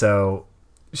 Yep. And so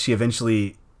she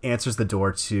eventually answers the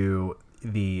door to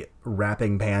the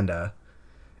rapping panda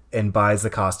and buys the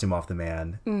costume off the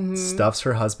man, stuffs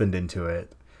her husband into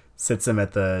it, sits him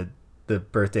at the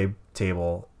birthday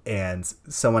table, and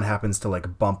someone happens to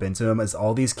like bump into him as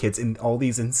all these kids in all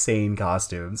these insane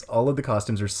costumes. All of the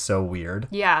costumes are so weird.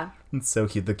 Yeah. It's so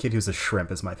cute. The kid who's a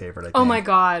shrimp is my favorite, I think. Oh my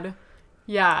god.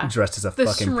 Yeah. Dressed as a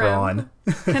fucking shrimp. Prawn.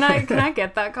 Can I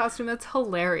get that costume? That's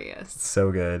hilarious.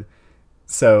 So good.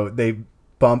 So they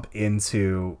bump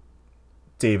into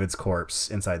David's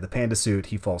corpse inside the panda suit.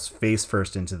 He falls face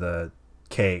first into the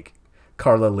cake.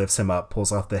 Carla lifts him up,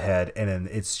 pulls off the head, and then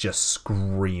it's just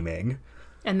screaming.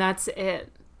 And that's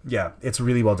it. Yeah, it's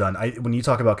really well done. When you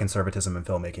talk about conservatism in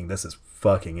filmmaking, this is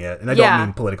fucking it. And I don't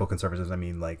mean political conservatism. I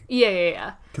mean like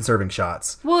conserving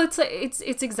shots. Well, it's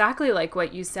exactly like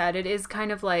what you said. It is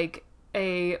kind of like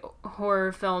a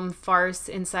horror film farce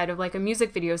inside of like a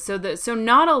music video. So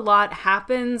not a lot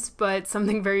happens, but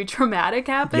something very traumatic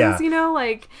happens. You know,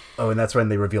 like. Oh, and that's when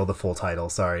they reveal the full title.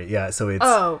 Sorry, yeah. So it's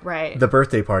right. The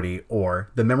Birthday Party,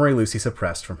 or The Memory Lucy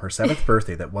Suppressed from Her 7th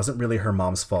Birthday That Wasn't Really Her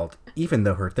Mom's Fault, even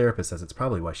though her therapist says it's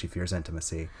probably why she fears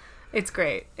intimacy. It's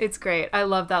great. It's great. I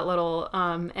love that little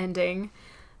ending.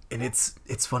 And it's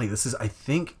funny. This is, I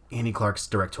think, Annie Clark's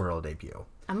directorial debut.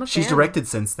 I'm a fan. She's directed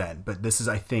since then, but this is,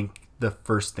 I think, the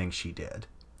first thing she did.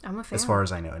 I'm a fan. As far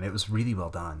as I know. And it was really well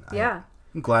done. Yeah.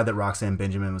 I'm glad that Roxanne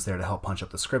Benjamin was there to help punch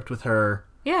up the script with her.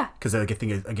 Yeah. Because I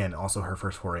think, again, also her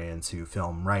first foray into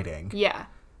film writing. Yeah.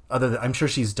 I'm sure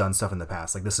she's done stuff in the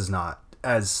past. Like, this is not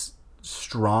as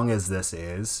strong as this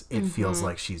is, it feels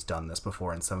like she's done this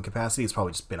before in some capacity. It's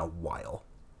probably just been a while.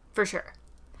 For sure.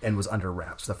 And was under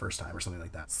wraps the first time or something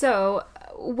like that. So,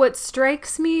 what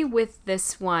strikes me with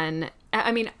this one,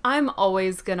 I mean, I'm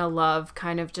always going to love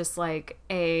kind of just like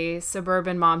a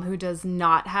suburban mom who does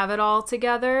not have it all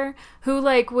together, who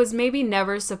like was maybe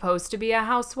never supposed to be a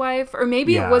housewife, or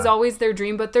maybe it was always their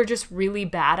dream, but they're just really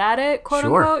bad at it, quote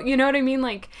unquote. You know what I mean?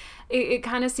 Like, it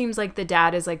kind of seems like the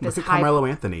dad is like this Look at Carmelo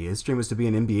Anthony. His dream was to be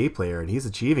an NBA player, and he's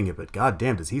achieving it, but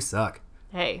goddamn, does he suck.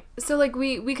 Hey. So, like,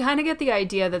 we kind of get the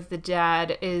idea that the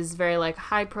dad is very, like,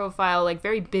 high profile, like,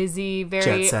 very busy,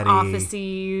 very office-y,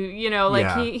 you know,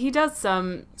 like, he does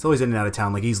some... He's always in and out of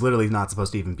town. Like, he's literally not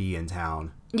supposed to even be in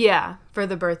town. Yeah, for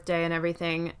the birthday and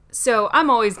everything. So, I'm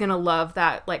always gonna love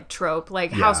that, like, trope.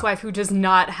 Like, housewife who does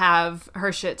not have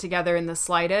her shit together in the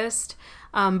slightest,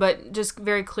 but just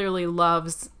very clearly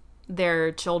loves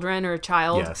their children or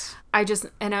child. Yes. I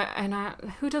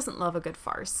who doesn't love a good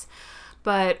farce?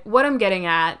 But what I'm getting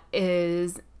at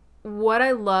is what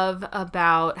I love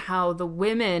about how the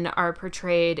women are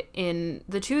portrayed in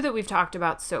the two that we've talked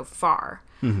about so far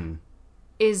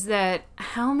is that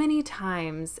how many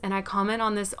times, and I comment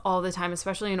on this all the time,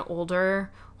 especially in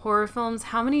older horror films,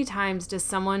 how many times does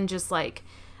someone just like,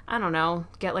 I don't know,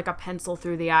 get like a pencil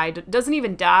through the eye, doesn't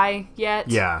even die yet.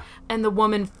 Yeah. And the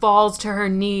woman falls to her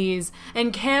knees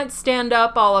and can't stand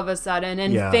up all of a sudden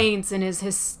and faints and is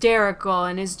hysterical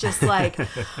and is just like,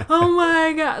 oh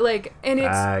my God. Like, and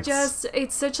it's just,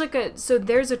 it's such like a, so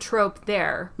there's a trope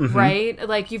there, right?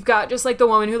 Like you've got just like the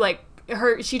woman who like,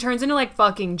 she turns into like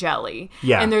fucking jelly.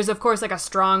 Yeah. And there's of course like a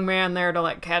strong man there to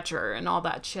like catch her and all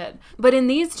that shit. But in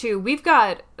these two, we've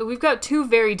got two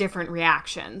very different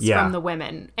reactions from the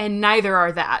women, and neither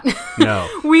are that. No.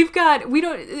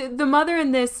 The mother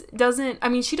in this doesn't, I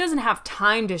mean, she doesn't have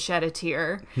time to shed a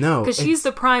tear. No. Because she's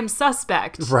the prime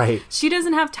suspect. Right. She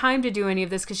doesn't have time to do any of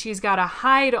this because she's got to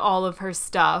hide all of her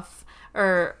stuff.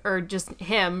 Or just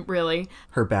him, really.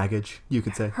 Her baggage, you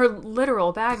could say. Her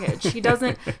literal baggage. She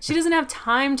doesn't have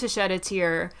time to shed a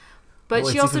tear, but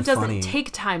she also doesn't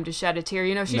take time to shed a tear.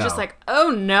 You know, she's just like, oh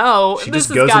no, this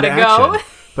has got to go.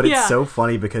 But it's so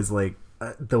funny because like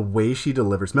the way she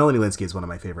delivers. Melanie Lynskey is one of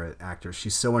my favorite actors.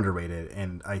 She's so underrated,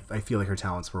 and I feel like her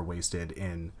talents were wasted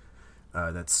in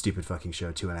that stupid fucking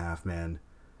show, 2.5 Men.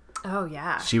 Oh,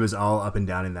 yeah. She was all up and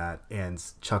down in that, and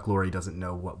Chuck Lorre doesn't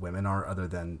know what women are other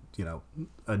than, you know,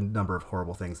 a number of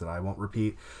horrible things that I won't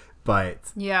repeat. But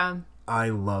yeah, I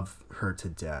love her to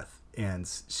death, and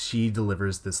she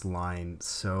delivers this line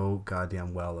so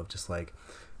goddamn well of just like,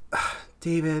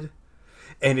 David.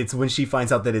 And it's when she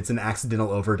finds out that it's an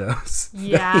accidental overdose.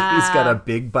 Yeah. He's got a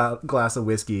big glass of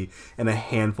whiskey and a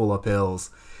handful of pills,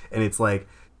 and it's like...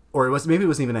 Or it wasn't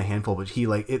even a handful, but he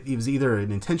like it was either an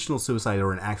intentional suicide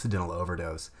or an accidental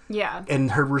overdose. Yeah.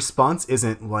 And her response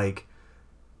isn't like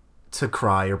to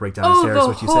cry or break down the stairs,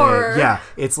 what you say. Yeah.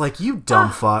 It's like, you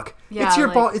dumb fuck. Yeah,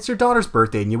 it's your daughter's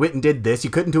birthday and you went and did this. You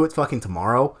couldn't do it fucking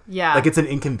tomorrow. Yeah. Like it's an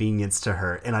inconvenience to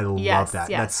her, and I love that.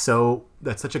 Yes.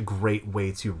 That's such a great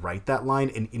way to write that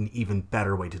line, and an even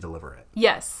better way to deliver it.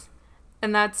 Yes.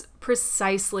 And that's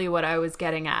precisely what I was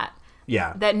getting at.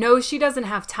 Yeah. That no, she doesn't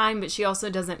have time, but she also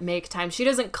doesn't make time. She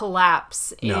doesn't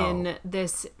collapse in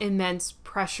this immense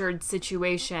pressured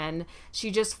situation. She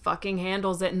just fucking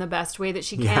handles it in the best way that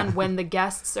she can when the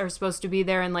guests are supposed to be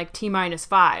there in like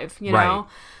T-5, you know? Right.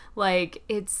 Like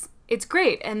it's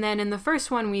great. And then in the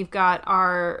first one, we've got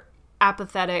our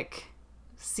apathetic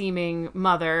seeming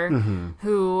mother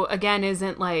who again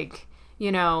isn't like,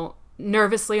 you know,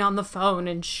 nervously on the phone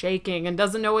and shaking and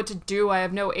doesn't know what to do. I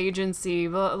have no agency.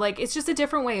 But like, it's just a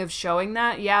different way of showing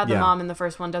that. Yeah, the mom in the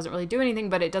first one doesn't really do anything,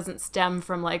 but it doesn't stem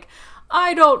from like,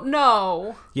 I don't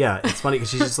know. Yeah, it's funny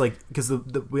because she's just like, because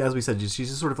as we said, she's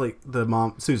just sort of like the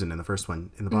mom, Susan in the first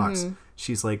one in the box.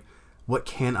 She's like, what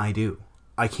can I do?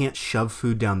 I can't shove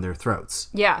food down their throats.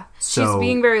 Yeah. She's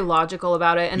being very logical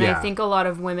about it. And I think a lot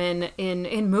of women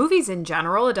in movies in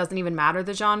general, it doesn't even matter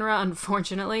the genre,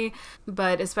 unfortunately,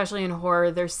 but especially in horror,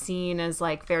 they're seen as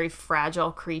like very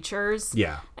fragile creatures.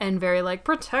 Yeah. And very like,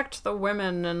 protect the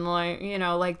women, and like, you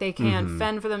know, like they can't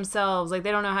fend for themselves. Like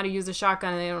they don't know how to use a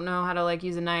shotgun, and they don't know how to like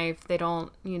use a knife. They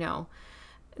don't, you know,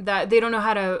 that they don't know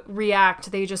how to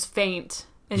react. They just faint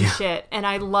and shit. And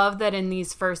I love that in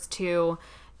these first two,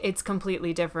 it's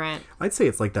completely different. I'd say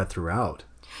it's like that throughout.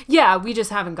 Yeah, we just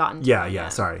haven't gotten to it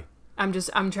yet. Sorry. I'm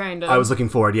trying to... I was looking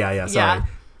forward. Yeah, sorry. Yeah.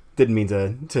 Didn't mean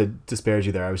to disparage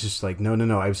you there. I was just like, no.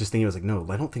 I was just thinking, no,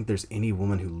 I don't think there's any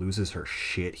woman who loses her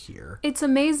shit here. It's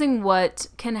amazing what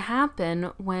can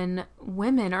happen when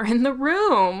women are in the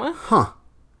room. Huh.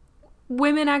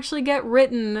 Women actually get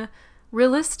written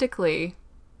realistically.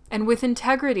 and with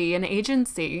integrity and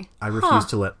agency. I refuse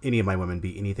to let any of my women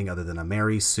be anything other than a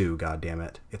Mary Sue,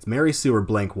 goddammit. It's Mary Sue or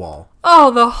blank wall.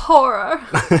 Oh, the horror.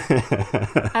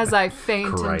 As I faint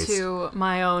Christ. into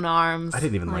my own arms. I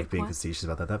didn't even like being what? facetious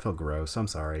about that. That felt gross. I'm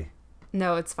sorry.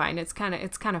 No, it's fine. It's kind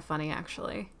of funny,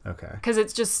 actually. Okay. Because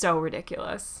it's just so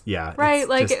ridiculous. Yeah. Right?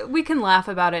 Like, just we can laugh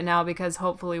about it now because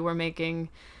hopefully we're making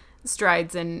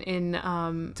strides in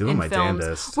doing my films.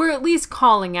 damnedest. We're at least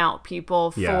calling out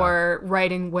people Yeah. for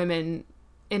writing women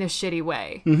in a shitty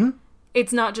way. Mm-hmm.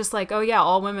 It's not just like, oh yeah,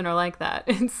 all women are like that.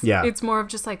 It's more of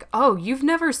just like, oh, you've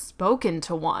never spoken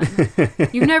to one.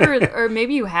 You've never, or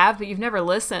maybe you have, but you've never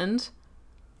listened.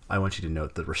 I want you to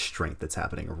note the restraint that's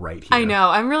happening right here. I know.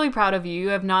 I'm really proud of you. You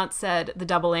have not said the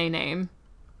double A name.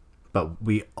 But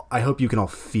I hope you can all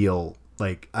feel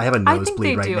like I have a I think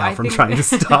nosebleed they right do. now I from think- trying to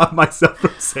stop myself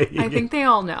from saying I it. think they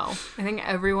all know. I think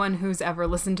everyone who's ever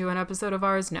listened to an episode of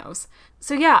ours knows.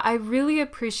 So yeah, I really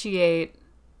appreciate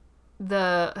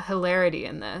the hilarity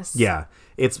in this. Yeah,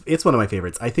 it's one of my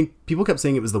favorites. I think people kept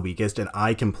saying it was the weakest, and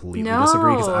I completely No,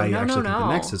 disagree because I no, actually think no.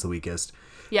 the next is the weakest.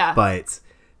 Yeah. But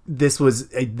this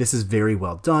is very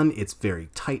well done. It's very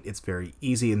tight. It's very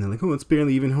easy. And they're like, oh, it's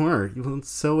barely even horror. Well,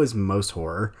 so is most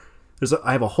horror.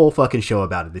 I have a whole fucking show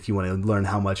about it if you want to learn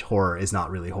how much horror is not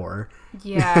really horror.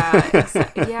 Yeah.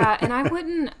 Yeah, and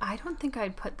I don't think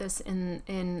I'd put this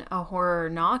in a horror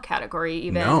nah category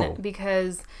even. No.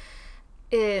 Because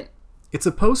It's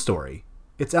a Poe story.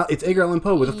 It's Edgar Allan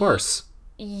Poe with a farce.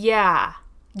 yeah.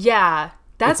 That's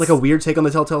It's like a weird take on the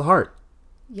Telltale Heart.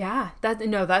 Yeah,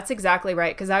 that's exactly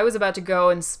right. Because I was about to go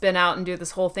and spin out and do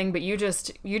this whole thing, but you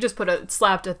just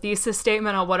slapped a thesis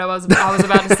statement on what I was about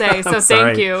to say. So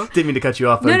Sorry. thank you. Didn't mean to cut you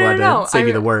off. I'm No, glad no. to save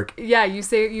you the work. Yeah, you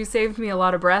saved me a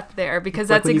lot of breath there because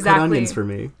Like that's when you cut exactly. onions for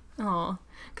me. Oh,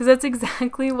 because that's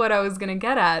exactly what I was gonna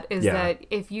get at. Is Yeah. that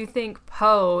if you think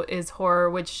Poe is horror,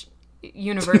 which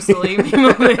universally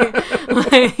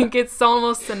like it's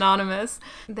almost synonymous,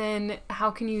 then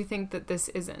how can you think that this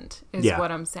isn't? Is Yeah.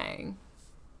 what I'm saying.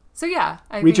 So yeah,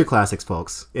 Read your classics,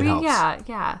 folks. It helps.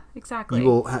 Yeah, exactly.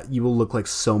 You will look like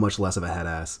so much less of a head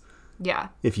ass Yeah,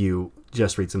 if you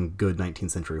just read some good 19th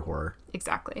century horror.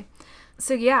 exactly.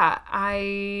 So yeah,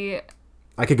 I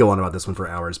could go on about this one for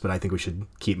hours, but I think we should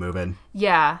keep moving.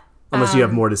 yeah. Unless you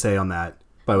have more to say on that,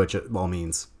 by which all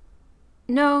means.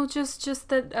 No, just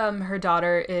that her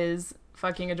daughter is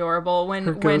fucking adorable when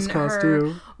Her ghost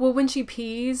costume. When she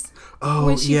pees. Oh,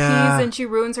 when she yeah. pees and she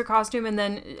ruins her costume and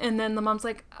then the mom's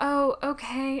like, "Oh,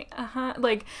 okay. Uh-huh."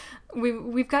 Like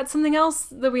we've got something else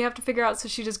that we have to figure out, so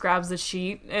she just grabs the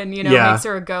sheet and Yeah. makes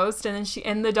her a ghost, and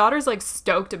then the daughter's like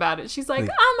stoked about it. She's like,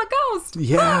 "I'm a ghost."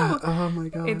 Yeah. Woo! Oh my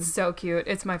god. It's so cute.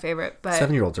 It's my favorite. But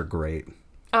 7-year-olds are great.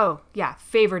 oh, yeah,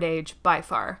 favorite age by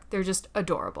far. They're just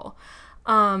adorable.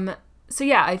 So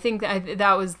yeah, I think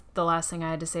that was the last thing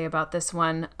I had to say about this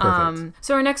one. Perfect.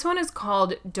 So our next one is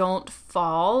called Don't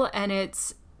Fall, and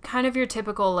it's kind of your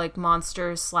typical like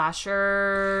monster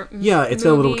slasher. Yeah, it's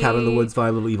got a little movie. Cabin in the Woods vibe,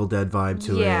 a little Evil Dead vibe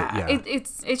to it. Yeah.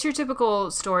 It's your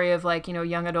typical story of like,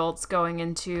 young adults going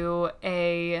into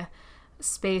a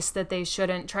space that they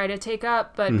shouldn't try to take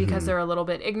up, but because they're a little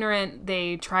bit ignorant,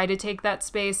 they try to take that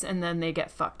space and then they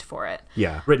get fucked for it.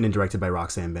 Yeah, written and directed by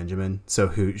Roxanne Benjamin.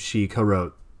 So she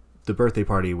co-wrote The Birthday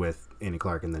Party with Annie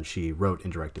Clark, and then she wrote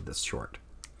and directed this short.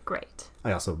 Great.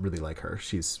 I also really like her.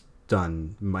 She's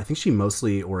done, I think she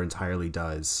mostly or entirely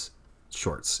does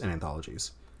shorts and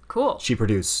anthologies. Cool. She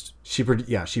produced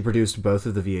both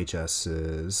of the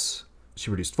VHSs. She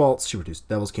produced Faults. She produced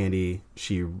Devil's Candy.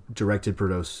 She directed,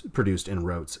 produced, and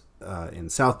wrote in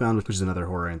Southbound, which is another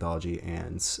horror anthology,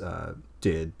 and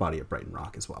did Body of Brighton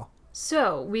Rock as well.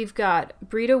 So we've got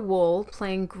Brita Wool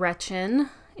playing Gretchen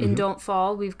in Don't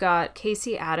Fall. We've got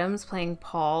Casey Adams playing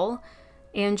Paul.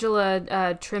 Angela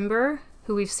Trimber,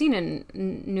 who we've seen in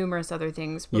numerous other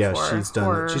things before. Yeah, she's done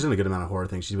horror. a good amount of horror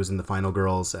things. She was in The Final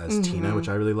Girls as Tina, which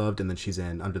I really loved, and then she's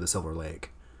in Under the Silver Lake.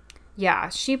 Yeah,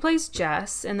 she plays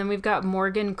Jess, and then we've got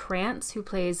Morgan Krantz, who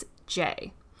plays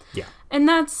Jay. Yeah. And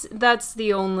that's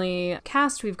the only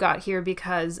cast we've got here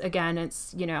because, again,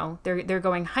 it's, they're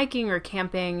going hiking or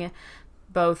camping,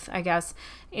 both, I guess,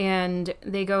 and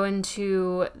they go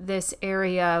into this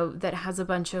area that has a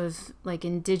bunch of, like,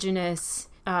 indigenous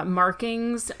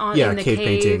markings in the cave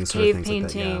paintings, cave sort of things like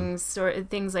that, yeah. paintings, or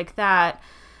things like that.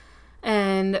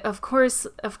 And of course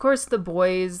the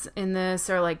boys in this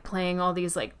are like playing all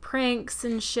these like pranks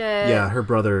and shit. Yeah, her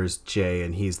brother's Jay,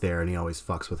 and he's there, and he always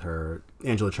fucks with her.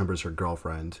 Angela Trimber's her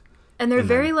girlfriend. And they're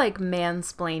very, like,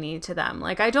 mansplaining to them.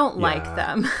 Like, I don't like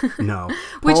them. No.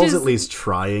 Which Paul's is at least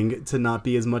trying to not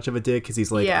be as much of a dick, because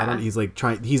he's like,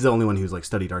 he's the only one who's, like,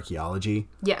 studied archaeology.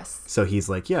 Yes. So he's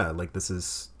like, yeah, like, this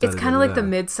is... It's kind of like the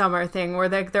Midsummer thing, where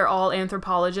they're all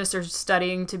anthropologists or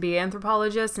studying to be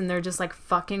anthropologists, and they're just, like,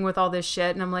 fucking with all this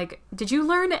shit. And I'm like, did you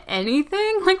learn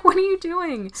anything? Like, what are you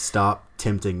doing? Stop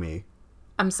tempting me.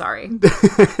 I'm sorry.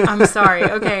 I'm sorry.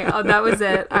 Okay, that was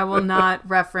it. I will not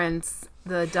reference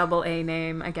the double A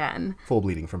name again. Full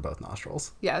bleeding from both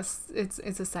nostrils. Yes, it's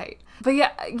a sight. But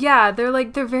yeah, they're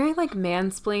very like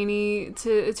mansplaining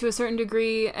to a certain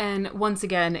degree, and once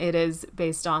again, it is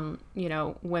based on, you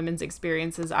know, women's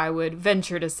experiences. I would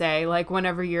venture to say, like,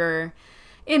 whenever you're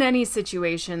in any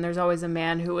situation, there's always a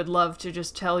man who would love to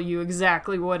just tell you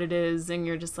exactly what it is, and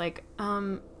you're just like,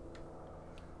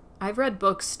 I've read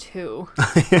books too.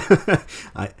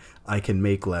 I can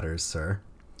make letters, sir.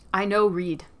 I know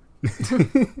read.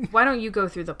 Why don't you go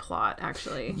through the plot,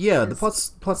 actually? Yeah, the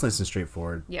plot's nice and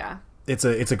straightforward. Yeah. It's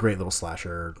a great little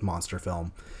slasher monster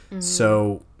film. Mm-hmm.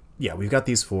 So, yeah, we've got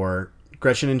these four.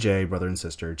 Gretchen and Jay, brother and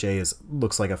sister. Jay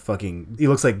looks like Gary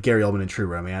Oldman in True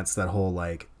Romance. That whole,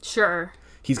 like... Sure.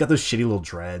 He's got those shitty little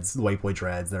dreads, white boy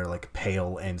dreads that are, like,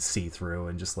 pale and see-through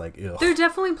and just, like, ugh. They're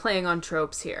definitely playing on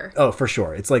tropes here. Oh, for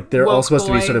sure. It's like they're all supposed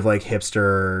to be sort of, like,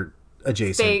 hipster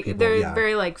adjacent people. They're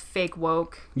very, like, fake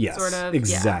woke, yes, sort of.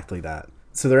 Exactly that.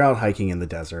 So they're out hiking in the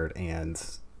desert, and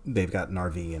they've got an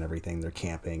RV and everything. They're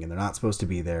camping, and they're not supposed to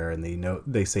be there, and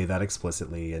they say that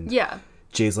explicitly. And yeah.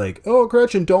 Jay's like, "Oh,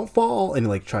 Gretchen, don't fall," and he,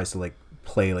 like, tries to, like,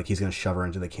 play like he's gonna shove her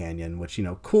into the canyon, which, you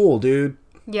know, cool, dude.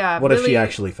 Yeah. What if she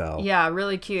actually fell? Yeah,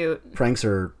 really cute. Pranks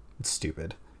are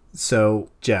stupid. So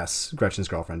Jess, Gretchen's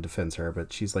girlfriend, defends her,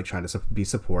 but she's, like, trying to be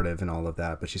supportive and all of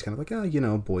that. But she's kind of like, oh, you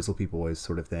know, boys will be boys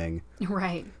sort of thing.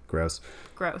 Right. Gross.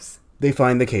 They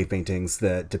find the cave paintings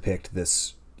that depict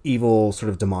this evil sort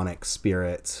of demonic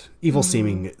spirit,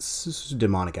 evil-seeming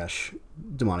demonic-ish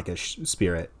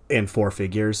spirit, and four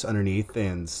figures underneath,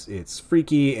 and it's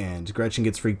freaky, and Gretchen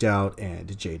gets freaked out,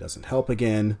 and Jay doesn't help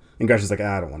again. And Gretchen's like,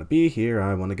 I don't want to be here,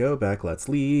 I want to go back, let's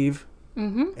leave.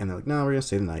 Mm-hmm. And they're like, no, we're gonna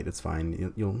stay the night, it's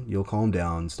fine, you'll calm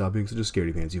down, stop being such a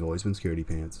scaredy pants, you've always been scaredy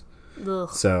pants. Ugh.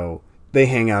 So they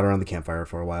hang out around the campfire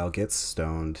for a while, get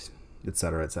stoned,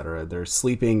 etc., etc. They're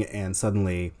sleeping, and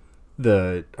suddenly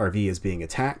the RV is being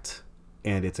attacked,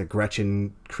 and it's a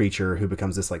Gretchen creature who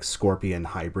becomes this, like, scorpion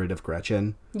hybrid of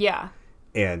Gretchen. Yeah.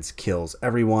 And kills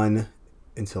everyone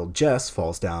until Jess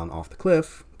falls down off the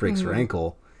cliff, breaks her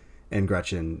ankle, and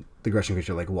the Gretchen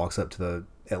creature, like, walks up to the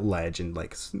ledge and,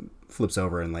 like, flips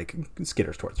over and, like,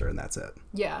 skitters towards her, and that's it.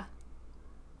 Yeah.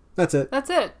 That's it.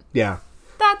 Yeah.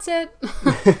 That's it.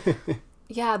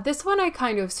 Yeah, this one I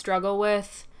kind of struggle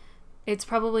with. It's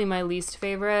probably my least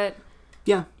favorite.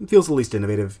 Yeah, it feels the least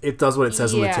innovative. It does what it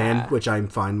says on the tin, which I'm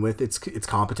fine with. It's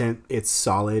competent. It's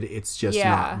solid. It's just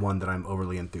not one that I'm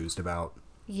overly enthused about.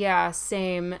 Yeah,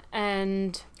 same.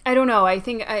 And I don't know. I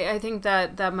think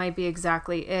that might be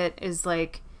exactly it. Is,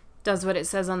 like, does what it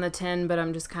says on the tin, but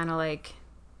I'm just kind of like,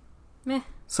 meh.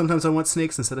 Sometimes I want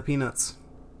snakes instead of peanuts.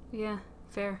 Yeah,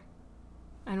 fair.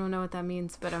 I don't know what that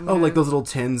means, but like those little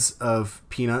tins of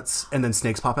peanuts and then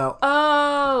snakes pop out.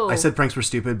 Oh! I said pranks were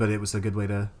stupid, but it was a good way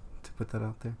to put that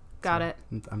out there. Got it.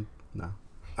 No.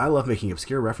 I love making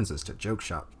obscure references to joke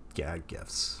shop gag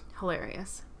gifts.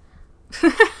 Hilarious.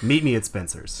 Meet me at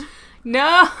Spencer's. No!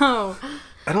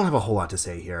 I don't have a whole lot to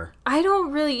say here. I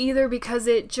don't really either, because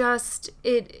it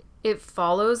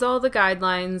follows all the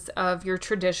guidelines of your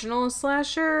traditional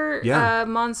slasher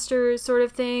monster sort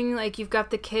of thing. Like, you've got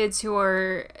the kids who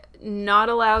are not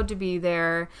allowed to be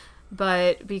there,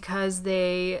 but because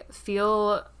they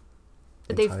feel...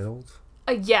 Entitled?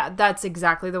 Yeah, that's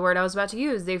exactly the word I was about to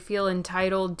use. They feel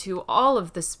entitled to all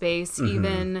of the space,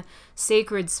 even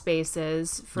sacred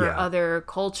spaces for other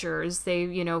cultures. They,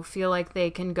 feel like they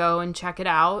can go and check it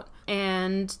out,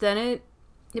 and then it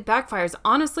backfires.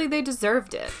 Honestly, they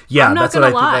deserved it. Yeah, I'm not that's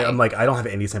what lie. I'm like, I don't have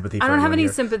any sympathy for I don't have any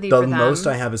here. sympathy for them. The most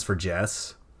I have is for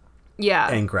Jess. Yeah.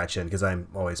 And Gretchen, because I'm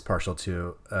always partial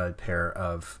to a pair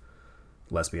of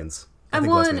lesbians. I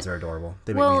think lesbians are adorable.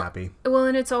 They make me happy. Well,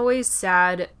 and it's always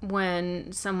sad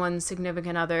when someone's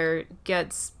significant other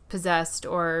gets possessed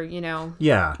or,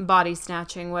 body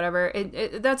snatching, whatever.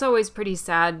 That's always pretty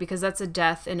sad, because that's a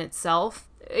death in itself.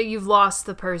 You've lost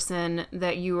the person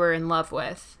that you were in love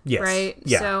with, right?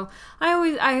 Yeah. So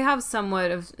I have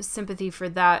somewhat of sympathy for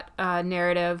that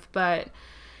narrative, but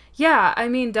yeah, I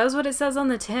mean, does what it says on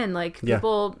the tin. Like,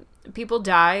 people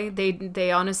die.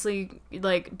 They honestly,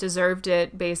 like, deserved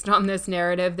it based on this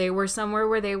narrative. They were somewhere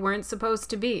where they weren't supposed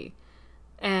to be.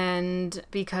 and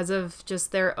because of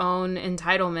just their own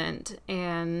entitlement.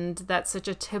 And that's such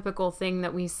a typical thing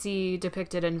that we see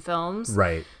depicted in films.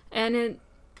 Right. And it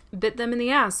bit them in the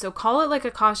ass. So call it like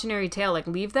a cautionary tale. Like,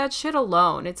 leave that shit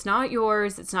alone. It's not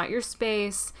yours. It's not your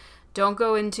space. Don't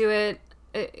go into it.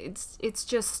 It's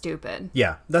just stupid.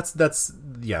 Yeah, that's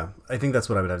yeah. I think that's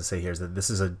what I would have to say here is that this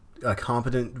is a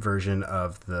competent version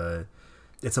of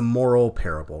it's a moral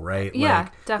parable, right? Yeah,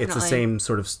 like, definitely. It's the same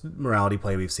sort of morality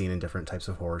play we've seen in different types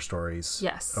of horror stories.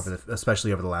 Yes.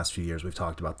 Especially over the last few years, we've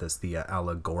talked about this. The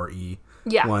allegory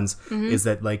ones is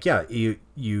that like, yeah,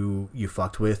 you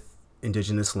fucked with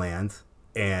indigenous land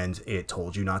and it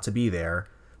told you not to be there,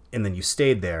 and then you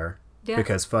stayed there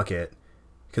because fuck it,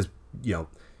 because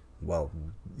well,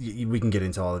 we can get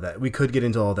into all of that. We could get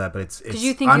into all of that, but it's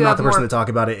I'm not the person to talk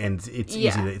about it, and it's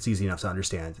easy enough to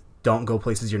understand. Don't go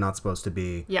places you're not supposed to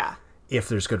be. Yeah. If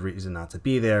there's good reason not to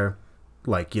be there,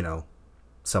 like,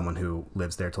 someone who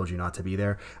lives there told you not to be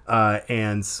there,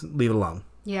 and leave it alone.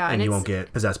 Yeah, and you won't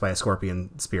get possessed by a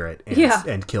scorpion spirit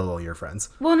and kill all your friends.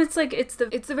 Well, and it's like it's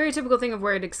the very typical thing of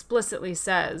where it explicitly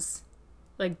says,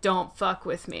 like, don't fuck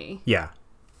with me. Yeah.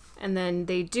 And then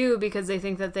they do because they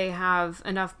think that they have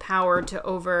enough power to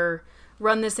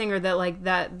overrun this thing, or that like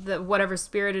that whatever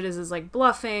spirit it is like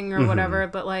bluffing or whatever.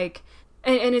 But like,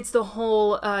 and it's the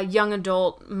whole young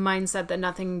adult mindset that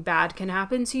nothing bad can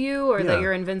happen to you, or that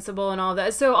you're invincible and all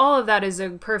that. So all of that is a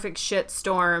perfect shit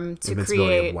storm to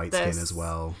create of white skin as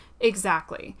well.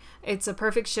 Exactly. It's a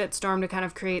perfect shit storm to kind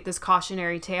of create this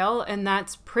cautionary tale, and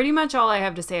that's pretty much all I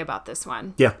have to say about this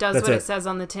one. Yeah, does what it says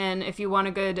on the tin. If you want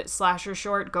a good slasher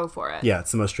short, go for it. Yeah, it's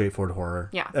the most straightforward horror.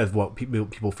 Yeah. Of what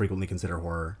people frequently consider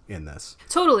horror in this.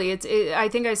 Totally. I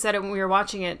think I said it when we were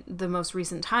watching it the most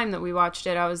recent time that we watched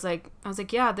it. I was like,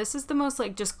 yeah, this is the most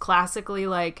like just classically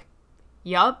like,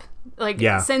 yup. Like,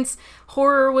 since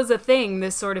horror was a thing,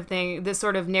 this sort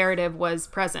of narrative was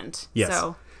present. Yes.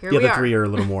 So here the we other are. three are a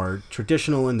little more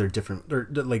traditional, and they're different, or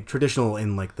like traditional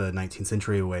in like the 19th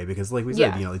century way, because like we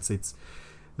said, it's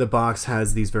the box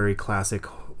has these very classic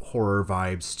horror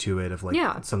vibes to it of like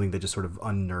something that just sort of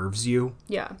unnerves you.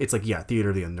 Yeah. It's like, Theater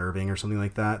of the Unnerving or something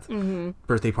like that. Mm-hmm.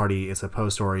 Birthday Party is a Poe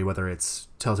story, whether it's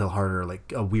Telltale Heart or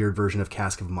like a weird version of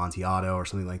Cask of Amontillado or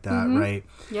something like that, right?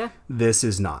 Yeah. This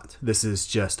is not. This is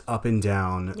just up and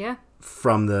down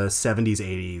from the 70s,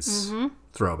 80s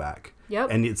throwback. Yep.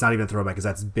 And it's not even a throwback because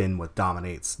that's been what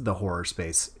dominates the horror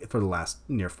space for the last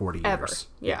near 40 years. Ever.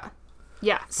 Yeah.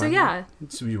 Yeah. So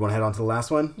So you want to head on to the last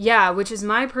one? Yeah, which is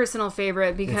my personal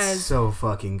favorite because it's so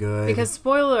fucking good. Because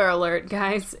spoiler alert,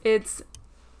 guys, it's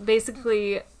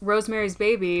basically Rosemary's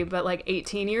Baby, but like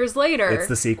 18 years later. It's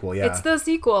the sequel, yeah. It's the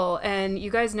sequel, and you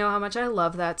guys know how much I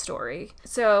love that story.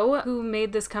 So, who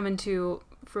made this come into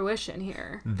fruition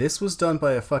here? This was done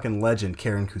by a fucking legend,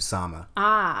 Karen Kusama.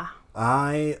 Ah.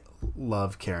 I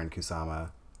love Karen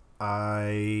Kusama.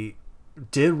 I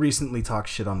did recently talk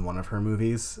shit on one of her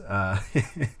movies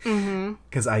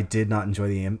because I did not enjoy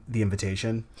the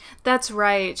Invitation. That's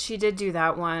right. She did do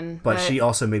that one. But she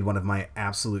also made one of my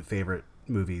absolute favorite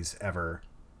movies ever,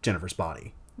 Jennifer's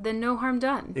Body. Then no harm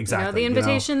done. Exactly. The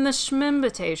Invitation, the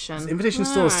Schminvitation. Invitation's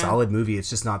still a solid movie. It's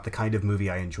just not the kind of movie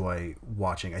I enjoy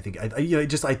watching. I think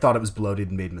I thought it was bloated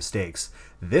and made mistakes.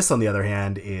 This, on the other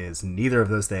hand, is neither of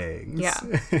those things. Yeah.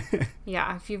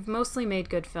 Yeah. If you've mostly made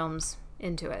good films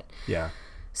into it. Yeah.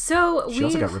 So she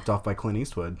also got ripped off by Clint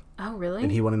Eastwood. Oh, really?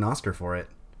 And he won an Oscar for it.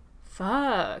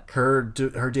 Fuck. Her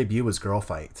debut was Girl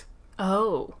Fight.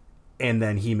 Oh. And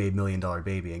then he made $1 Million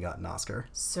Baby and got an Oscar.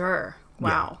 Sir.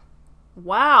 Wow. Yeah.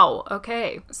 Wow.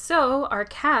 Okay. So our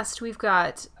cast, we've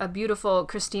got a beautiful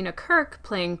Christina Kirk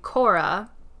playing Cora,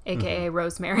 aka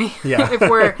Rosemary, if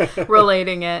we're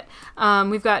relating it.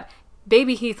 We've got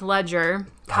baby Heath Ledger,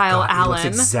 Kyle Allen. He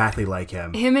looks exactly like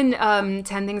him. Him in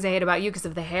 10 Things I Hate About You because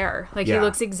of the hair. Like, he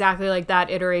looks exactly like that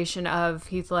iteration of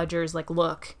Heath Ledger's, like,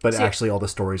 look. But actually all the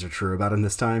stories are true about him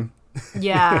this time.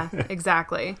 Yeah,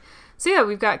 exactly. So, yeah,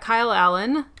 we've got Kyle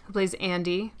Allen, who plays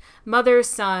Andy. Mother,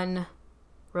 son,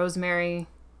 Rosemary,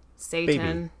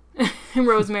 Satan.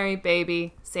 Rosemary,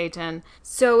 baby, Satan.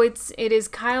 So it is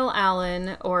Kyle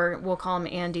Allen, or we'll call him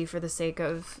Andy for the sake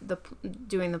of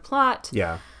doing the plot.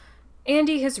 Yeah.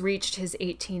 Andy has reached his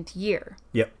 18th year.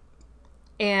 Yep.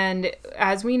 And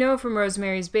as we know from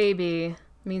Rosemary's Baby,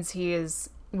 means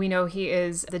we know he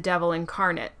is the devil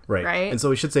incarnate. Right? And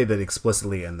so we should say that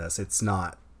explicitly in this, it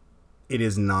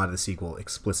is not a sequel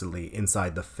explicitly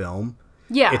inside the film.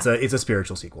 Yeah. It's a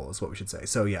spiritual sequel is what we should say.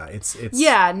 So yeah, it's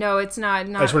yeah, no, it's not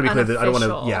I just want to be clear that I don't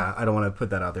want to I put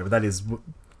that out there, but that is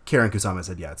Karen Kusama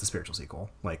said, yeah, it's a spiritual sequel.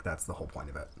 Like, that's the whole point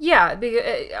of it. Yeah,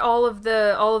 all of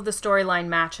the storyline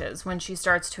matches when she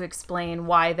starts to explain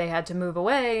why they had to move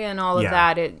away and all of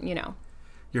that.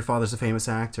 Your father's a famous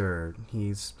actor.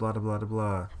 He's blah, blah, blah, blah,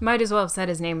 blah. Might as well have said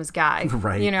his name was Guy.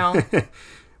 Right. You know?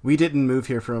 We didn't move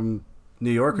here from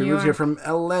New York. We moved here from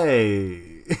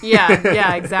L.A.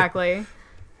 Yeah, exactly.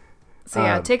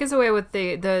 So take us away with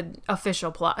the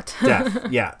official plot.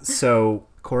 Yeah. So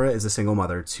Cora is a single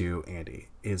mother to Andy.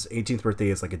 His 18th birthday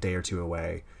is like a day or two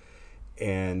away.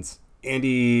 And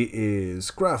Andy is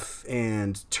gruff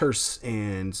and terse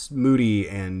and moody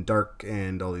and dark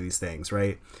and all of these things,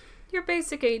 right? Your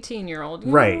basic 18-year-old.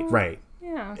 Right.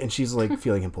 Yeah. And she's like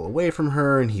feeling him pull away from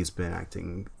her, and he's been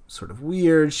acting sort of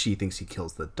weird. She thinks he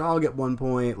kills the dog at one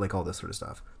point, like all this sort of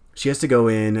stuff. She has to go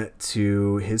in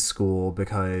to his school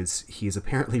because he's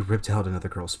apparently ripped out another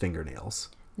girl's fingernails.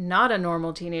 Not a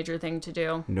normal teenager thing to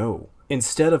do. No.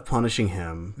 Instead of punishing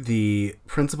him, the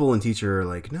principal and teacher are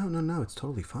like, no, it's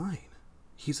totally fine.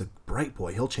 He's a bright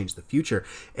boy. He'll change the future.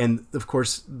 And, of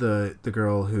course, the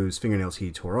girl whose fingernails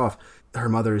he tore off, her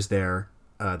mother is there.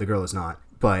 The girl is not.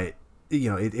 But,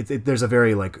 there's a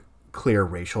very, like, clear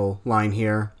racial line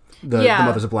here. The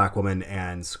mother's a black woman,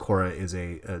 and Cora is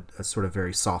a sort of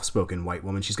very soft-spoken white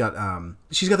woman. She's got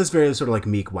this very sort of, like,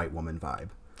 meek white woman vibe.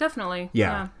 Definitely.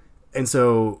 Yeah. And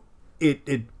so it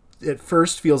at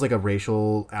first feels like a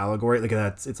racial allegory. Like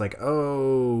it's like,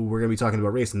 oh, we're going to be talking about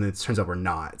race, and then it turns out we're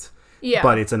not. Yeah.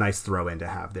 But it's a nice throw in to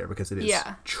have there because it is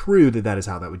true that is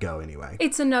how that would go anyway.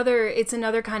 It's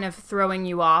another kind of throwing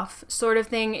you off sort of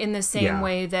thing in the same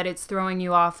way that it's throwing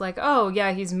you off like, oh,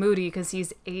 yeah, he's moody because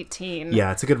he's 18.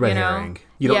 Yeah, it's a good red herring.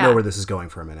 You don't know where this is going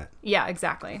for a minute. Yeah,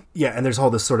 exactly. Yeah, and there's all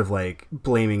this sort of like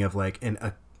blaming of like an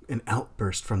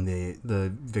outburst from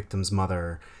the victim's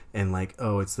mother and like,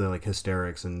 oh, it's the like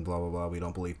hysterics and blah, blah, blah. We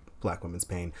don't believe black women's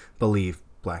pain. Believe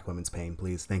black women's pain,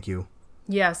 please. Thank you.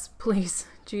 Yes, please.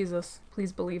 Jesus,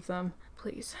 please believe them.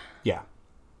 Please. Yeah.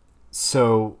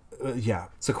 So,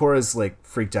 Cora's like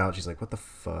freaked out. She's like, what the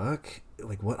fuck?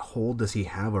 Like, what hold does he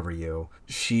have over you?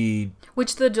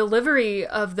 Which the delivery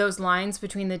of those lines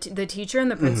between the teacher and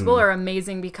the principal are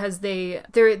amazing because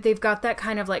they've got that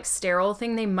kind of like sterile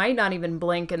thing. They might not even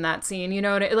blink in that scene, you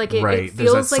know? Like it feels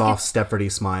There's that like soft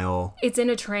Stepfordy smile. It's in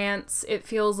a trance. It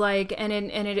feels like,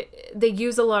 they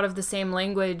use a lot of the same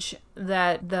language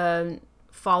that the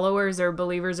followers or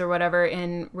believers or whatever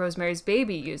in Rosemary's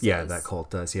Baby uses. Yeah, that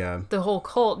cult does. Yeah, the whole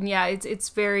cult. Yeah, it's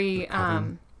very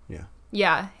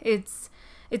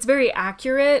it's very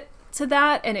accurate to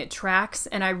that, and it tracks,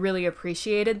 and I really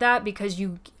appreciated that because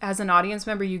you, as an audience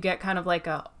member, you get kind of like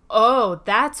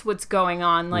that's what's going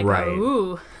on, like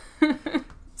ooh.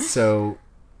 So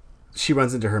she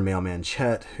runs into her mailman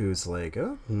Chet, who's like, I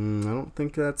don't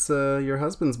think that's your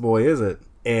husband's boy, is it?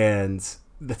 And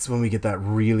that's when we get that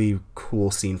really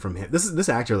cool scene from him. This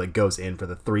actor like goes in for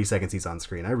the 3 seconds he's on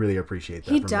screen. I really appreciate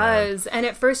that. He does. And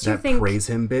at first you think... That praise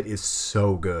him bit is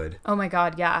so good. Oh my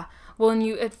God, yeah. Well, and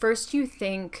at first you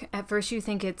think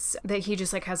it's that he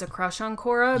just like has a crush on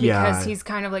Cora because he's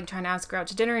kind of like trying to ask her out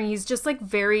to dinner, and he's just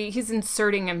like he's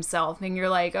inserting himself, and you're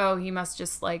like, oh, he must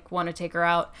just like want to take her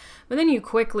out. But then you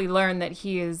quickly learn that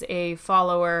he is a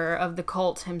follower of the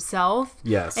cult himself.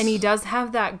 Yes. And he does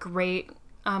have that great...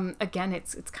 again,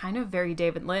 it's kind of very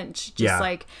David Lynch. Just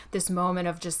like this moment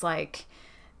of just like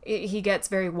he gets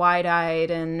very wide-eyed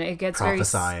and it gets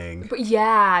prophesying.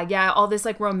 All this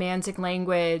like romantic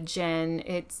language, and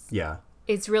it's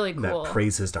really cool. That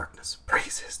praise his darkness.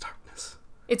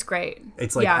 It's great.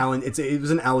 It's like Alan. It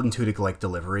was an Alan Tudyk like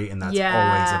delivery, and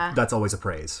that's always a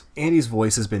praise. Andy's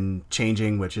voice has been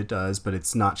changing, which it does, but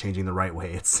it's not changing the right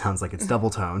way. It sounds like it's double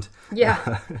toned.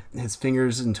 Yeah. His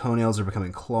fingers and toenails are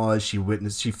becoming claws.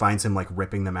 She finds him like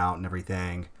ripping them out and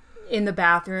everything in the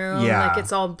bathroom. Yeah, like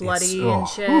it's all bloody and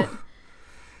shit. Whew.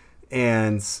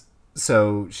 And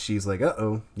so she's like,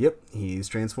 yep, he's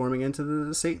transforming into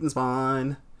the Satan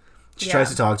spawn. She tries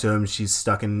to talk to him. She's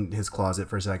stuck in his closet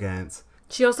for a second.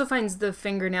 She also finds the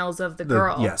fingernails of the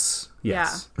girl. Yes.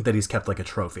 That he's kept like a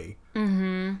trophy.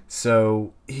 Mm-hmm.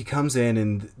 So he comes in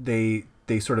and they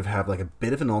sort of have like a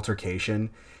bit of an altercation,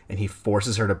 and he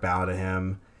forces her to bow to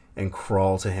him and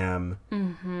crawl to him.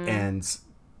 Mm-hmm. And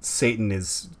Satan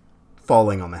is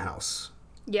falling on the house.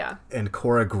 Yeah. And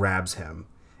Cora grabs him.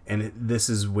 And this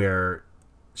is where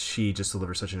she just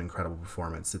delivers such an incredible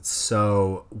performance. It's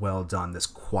so well done. This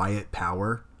quiet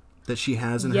power that she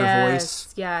has in her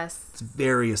voice. Yes. It's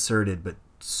very asserted, but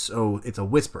it's a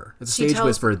whisper. It's a stage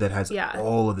whisper that has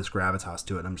all of this gravitas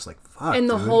to it. And I'm just like, fuck. And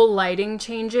the whole lighting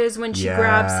changes when she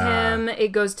grabs him.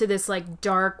 It goes to this like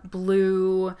dark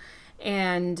blue,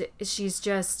 And she's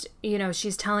just,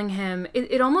 she's telling him,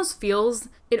 it almost feels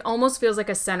like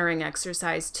a centering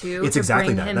exercise too. It's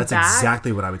exactly that. That's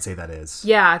exactly what I would say that is.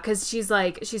 Yeah, because she's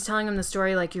telling him the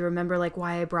story, like, you remember, like,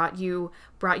 why I brought you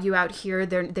out here.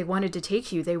 They wanted to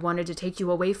take you. They wanted to take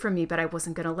you away from me, but I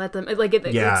wasn't going to let them. Like,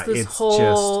 it's this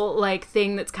whole like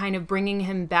thing that's kind of bringing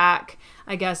him back,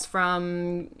 I guess,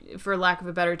 from, for lack of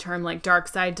a better term, like dark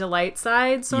side to light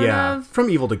side, sort of. From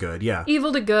evil to good. Yeah.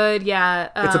 Evil to good. Yeah.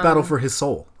 It's a battle for his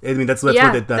soul. I mean, that's what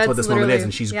this moment is,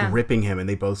 and she's gripping him, and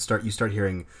they both start. You start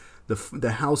hearing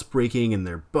the house breaking and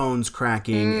their bones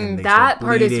cracking, and they that start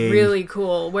part bleeding. is really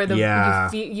cool. Where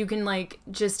you can like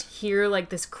just hear like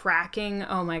this cracking.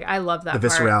 Oh my! I love that. The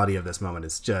viscerality of this moment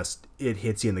is just, it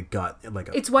hits you in the gut like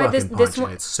a it's why fucking punch, this one,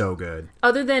 and it's so good.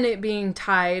 Other than it being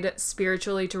tied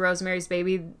spiritually to Rosemary's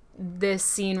Baby, this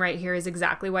scene right here is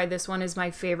exactly why this one is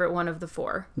my favorite one of the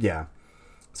four. Yeah.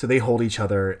 So they hold each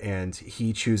other, and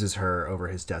he chooses her over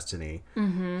his destiny.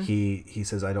 Mm-hmm. He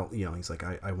says, I don't, he's like,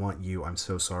 I want you. I'm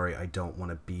so sorry. I don't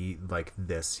want to be like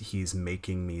this. He's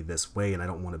making me this way, and I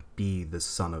don't want to be the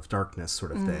son of darkness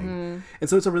sort of thing. And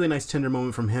so it's a really nice tender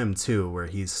moment from him too, where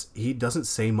he doesn't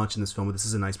say much in this film, but this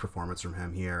is a nice performance from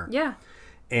him here. Yeah.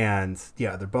 And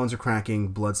yeah, their bones are cracking.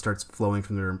 Blood starts flowing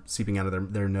from seeping out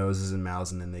of their noses and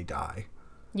mouths, and then they die.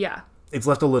 Yeah. It's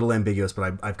left a little ambiguous,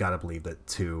 but I've got to believe that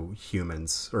two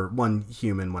humans, or one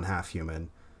human, one half human,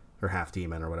 or half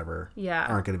demon, or whatever,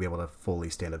 aren't going to be able to fully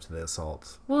stand up to the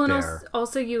assault. Well, and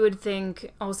also you would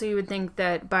think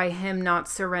that by him not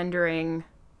surrendering,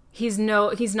 he's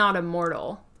not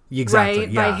immortal. Exactly.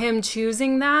 Right? Yeah. By him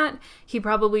choosing that, he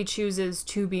probably chooses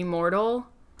to be mortal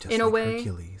in a way.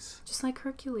 Hercules. Just like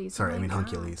Hercules. Sorry, I mean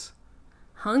Huncules.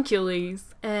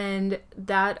 And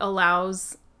that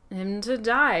allows him to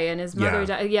die, and his mother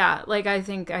died. Yeah, like I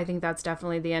think that's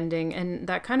definitely the ending, and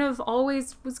that kind of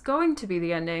always was going to be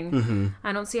the ending. Mm-hmm.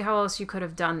 I don't see how else you could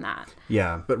have done that.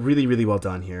 Yeah, but really, really well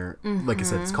done here. Mm-hmm. Like I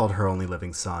said, it's called Her Only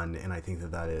Living Son, and I think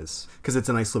that is because it's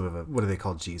a nice slip of what do they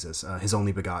call Jesus? His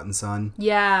only begotten son.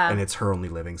 Yeah, and it's Her Only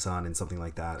Living Son, and something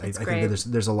like that. I think that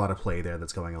there's a lot of play there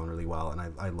that's going on really well, and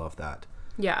I love that.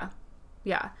 Yeah,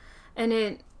 and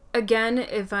it again,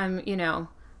 if I'm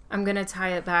going to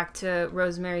tie it back to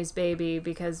Rosemary's Baby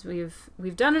because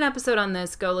we've done an episode on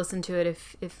this. Go listen to it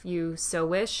if you so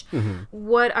wish. Mm-hmm.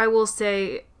 What I will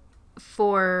say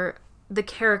for the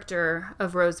character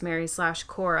of Rosemary /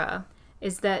 Cora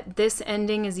is that this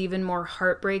ending is even more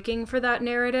heartbreaking for that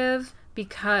narrative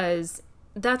because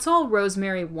that's all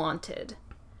Rosemary wanted.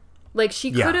 Like,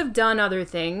 she could have done other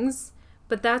things,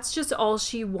 but that's just all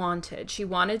she wanted. She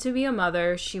wanted to be a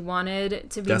mother. She wanted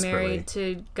to be married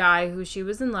to Guy, who she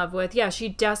was in love with. Yeah, she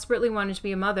desperately wanted to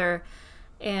be a mother.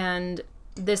 And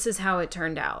this is how it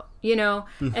turned out,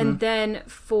 Mm-hmm. And then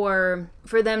for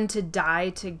them to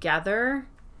die together...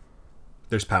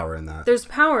 There's power in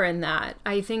that.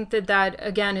 I think that,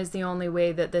 again, is the only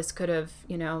way that this could have,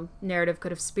 narrative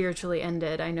could have spiritually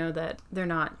ended. I know that they're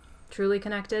not truly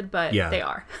connected, but they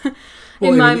are.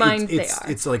 In my mind, they are.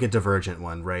 It's like a divergent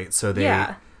one, right? So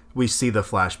we see the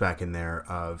flashback in there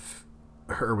of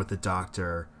her with the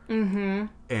doctor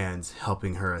and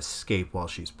helping her escape while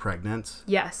she's pregnant.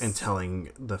 Yes. And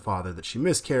telling the father that she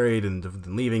miscarried and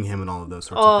leaving him and all of those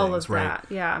sorts of things, right? That,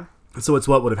 yeah. So it's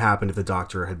what would have happened if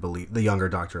the younger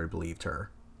doctor had believed her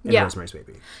in Rosemary's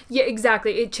Baby. Yeah,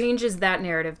 exactly. It changes that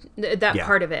narrative, that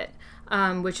part of it.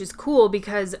 Which is cool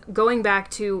because going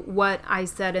back to what I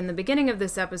said in the beginning of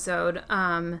this episode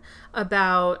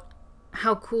about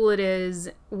how cool it is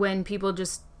when people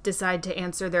just decide to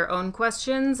answer their own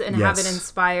questions and have it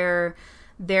inspire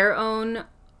their own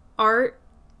art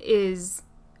is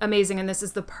amazing. And this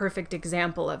is the perfect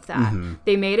example of that. Mm-hmm.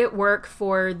 They made it work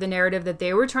for the narrative that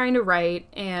they were trying to write.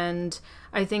 And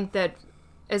I think that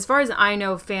as far as I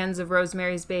know, fans of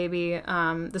Rosemary's Baby,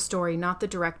 the story, not the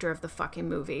director of the fucking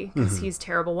movie, because he's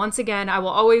terrible. Once again, I will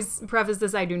always preface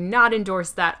this, I do not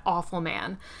endorse that awful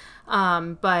man.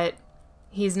 But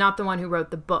he's not the one who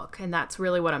wrote the book, and that's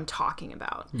really what I'm talking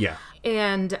about. Yeah.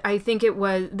 And I think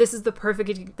this is the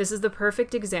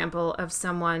perfect example of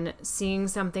someone seeing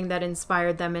something that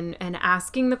inspired them and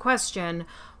asking the question,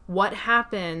 what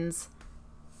happens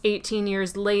 18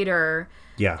 years later?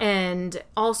 Yeah. And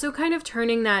also kind of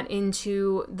turning that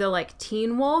into the like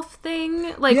Teen Wolf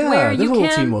thing. Like where there's a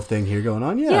little Teen Wolf thing here going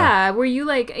on. Yeah. Yeah. Where you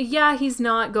he's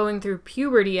not going through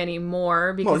puberty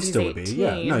anymore because he's 18. Would be.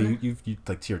 Yeah. No, you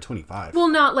like you're 25. Well,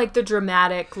 not like the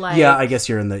dramatic like. Yeah, I guess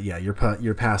you're in the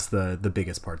you're past the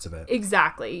biggest parts of it.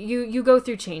 Exactly. You go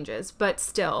through changes, but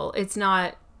still it's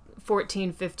not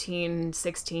 14, 15,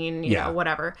 16, you know,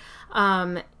 whatever.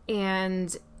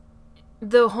 And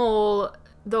the whole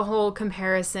the whole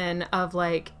comparison of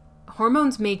like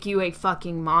hormones make you a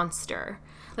fucking monster.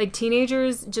 Like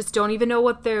teenagers just don't even know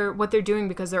what they're doing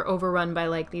because they're overrun by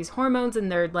like these hormones,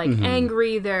 and they're like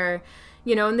angry, they're,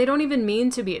 you know, and they don't even mean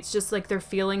to be. It's just like they're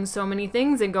feeling so many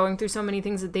things and going through so many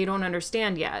things that they don't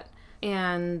understand yet.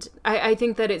 And I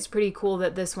think that it's pretty cool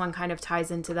that this one kind of ties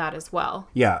into that as well.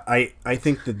 Yeah, I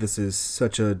think that this is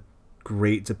such a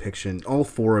great depiction. All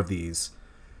four of these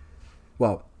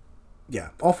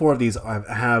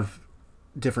have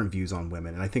different views on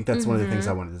women, and I think that's one of the things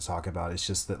I wanted to talk about. It's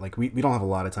just that like we don't have a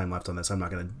lot of time left on this. I'm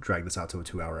not going to drag this out to a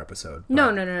 2-hour episode. No.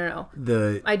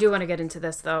 I do want to get into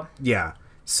this though. Yeah.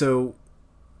 So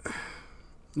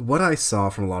what I saw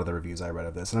from a lot of the reviews I read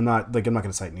of this, and I'm not going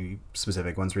to cite any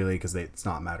specific ones really because it's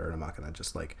not matter, and I'm not going to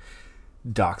just like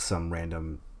dox some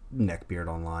random neckbeard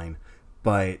online.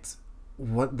 But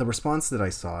what the response that I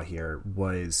saw here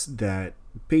was that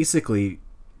basically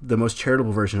the most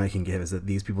charitable version I can give is that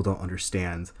these people don't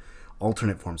understand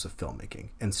alternate forms of filmmaking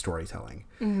and storytelling.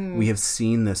 We have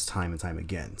seen this time and time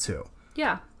again too.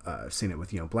 Yeah. I've seen it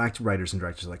with, you know, black writers and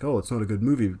directors like, oh, it's not a good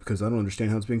movie because I don't understand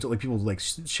how it's being told. Like people like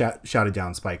shouted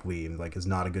down Spike Lee and like is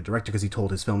not a good director because he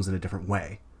told his films in a different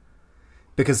way.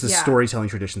 Because the storytelling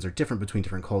traditions are different between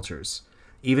different cultures.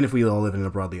 Even if we all live in a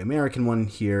broadly American one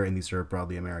here, and these are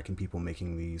broadly American people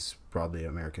making these broadly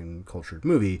American cultured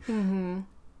movie,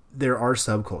 there are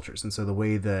subcultures. And so the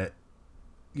way that,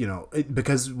 you know,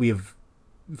 because we have,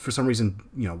 for some reason,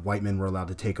 you know, white men were allowed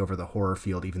to take over the horror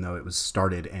field, even though it was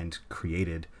started and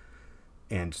created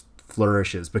and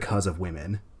flourishes because of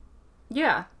women.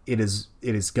 Yeah. It is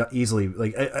easily,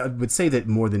 like, I would say that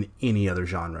more than any other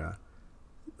genre,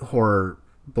 horror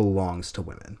belongs to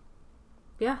women.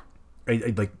 Yeah.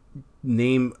 I'd like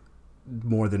name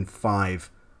more than 5,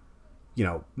 you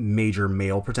know, major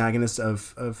male protagonists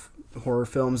of horror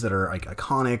films that are like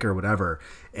iconic or whatever,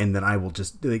 and then I will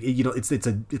just like, you know, it's a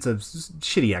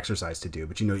shitty exercise to do,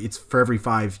 but you know, it's for every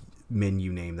 5 men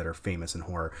you name that are famous in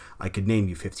horror, I could name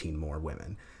you 15 more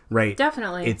women, right?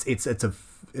 Definitely. It's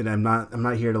and I'm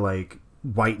not here to like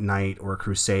White Knight or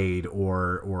Crusade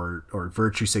or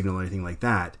Virtue Signal or anything like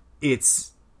that.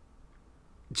 It's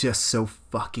just so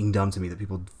fucking dumb to me that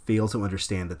people fail to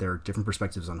understand that there are different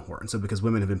perspectives on horror. And so because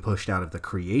women have been pushed out of the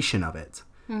creation of it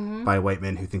by white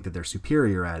men who think that they're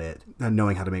superior at it, not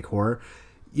knowing how to make horror,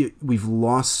 we've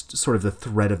lost sort of the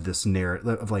thread of this narrative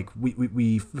of like,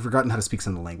 we've forgotten how to speak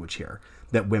some of the language here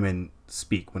that women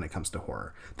speak when it comes to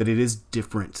horror, that it is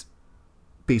different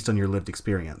based on your lived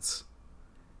experience.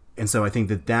 And so I think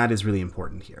that is really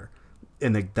important here.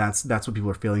 And like that's what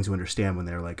people are failing to understand when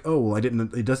they're like, oh, well,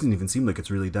 it doesn't even seem like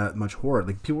it's really that much horror.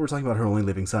 Like people were talking about Her Only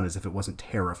Living Son as if it wasn't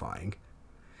terrifying.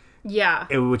 Yeah.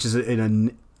 Which is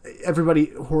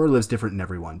everybody, horror lives different in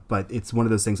everyone, but it's one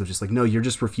of those things of just like, no, you're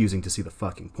just refusing to see the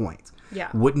fucking point. Yeah.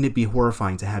 Wouldn't it be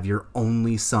horrifying to have your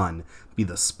only son be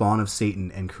the spawn of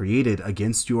Satan and created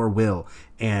against your will,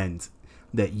 and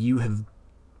that you have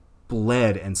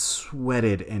bled and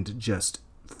sweated and just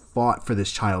fought for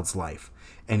this child's life,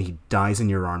 and he dies in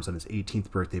your arms on his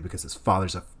 18th birthday because his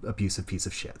father's an abusive piece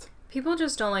of shit? People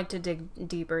just don't like to dig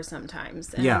deeper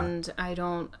sometimes. And Yeah.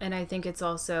 And I think it's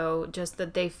also just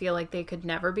that they feel like they could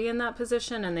never be in that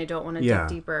position and they don't want to dig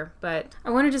deeper. But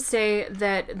I wanted to say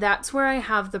that that's where I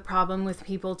have the problem with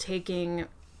people taking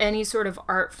any sort of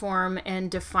art form and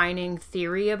defining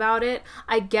theory about it.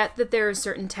 I get that there are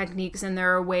certain techniques and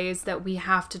there are ways that we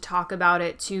have to talk about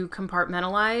it to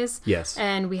compartmentalize. Yes.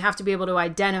 And we have to be able to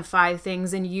identify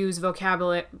things and use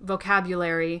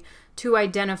vocabulary to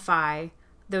identify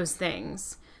those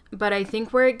things. But I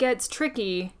think where it gets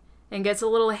tricky and gets a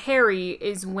little hairy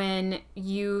is when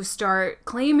you start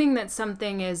claiming that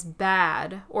something is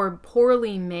bad or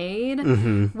poorly made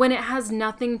when it has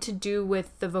nothing to do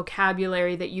with the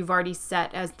vocabulary that you've already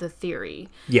set as the theory.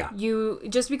 Yeah.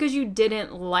 Just because you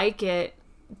didn't like it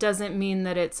doesn't mean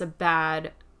that it's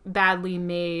a badly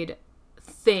made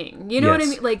thing. You know what I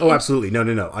mean? Like, absolutely.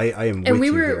 No. I am with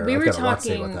you here. We I've were got a lot to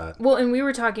say about that. Well, and we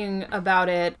were talking about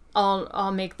it.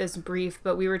 I'll make this brief,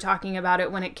 but we were talking about it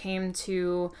when it came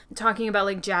to talking about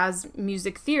like jazz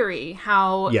music theory,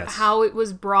 how it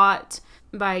was brought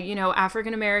by, you know,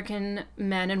 African American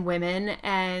men and women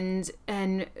and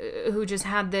who just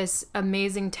had this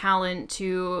amazing talent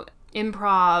to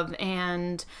improv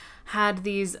and had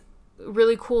these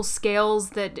really cool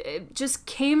scales that just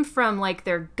came from like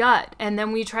their gut, and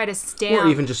then we try to stamp, or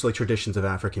even just like traditions of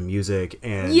African music,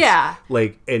 and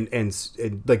like and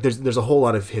like there's a whole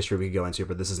lot of history we could go into,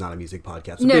 but this is not a music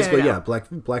podcast. So basically,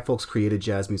 black folks created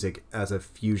jazz music as a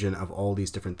fusion of all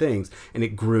these different things, and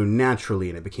it grew naturally,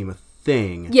 and it became a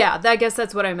thing. Yeah, I guess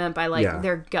that's what I meant by like Yeah.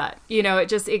 their gut. You know,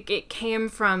 it came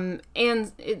from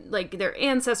like their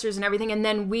ancestors and everything, and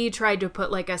then we tried to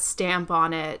put like a stamp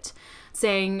on it,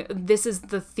 saying this is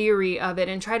the theory of it,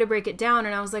 and try to break it down.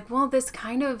 And I was like, well, this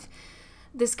kind of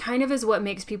is what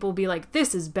makes people be like,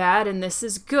 this is bad and this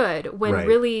is good, when Right.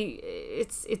 really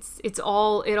it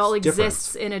all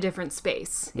exists in a different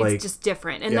space. Like, it's just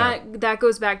different. And yeah. that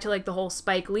goes back to like the whole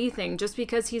Spike Lee thing. Just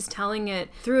because he's telling it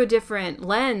through a different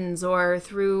lens or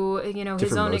through, you know, his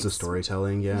Different own modes of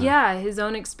storytelling, his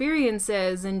own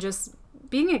experiences, and just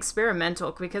being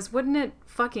experimental, because wouldn't it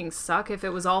fucking suck if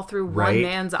it was all through Right. one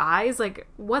man's eyes? Like,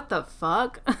 what the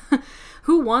fuck?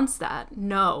 Who wants that?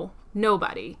 No.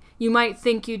 Nobody. You might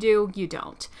think you do, you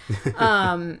don't.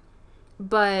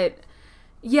 But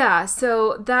yeah,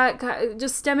 so that,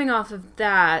 just stemming off of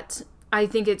that, I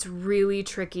think it's really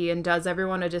tricky and does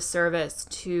everyone a disservice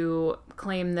to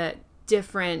claim that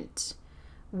different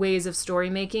ways of story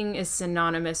making is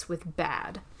synonymous with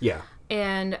bad. Yeah.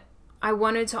 And I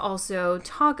wanted to also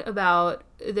talk about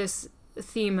this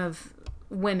theme of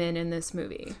women in this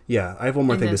movie. Yeah, I have one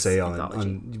more In thing to this say on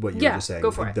anthology. what you Yeah, were just saying.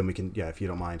 go for it. Then we can, if you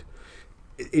don't mind.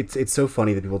 It's so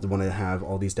funny that people want to have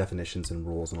all these definitions and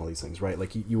rules and all these things, right?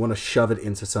 Like you want to shove it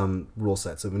into some rule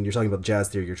set. So when you're talking about jazz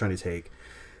theory, you're trying to take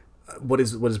what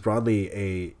is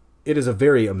broadly it is a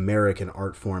very American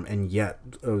art form, and yet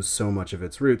owes so much of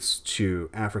its roots to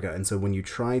Africa. And so when you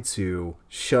try to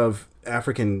shove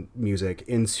African music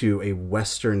into a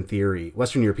Western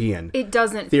European It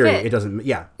doesn't theory, fit. it doesn't.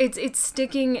 Yeah, It's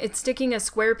sticking a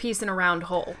square piece in a round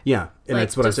hole. yeah, and Like,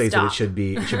 that's what I'm just saying. So stop. it should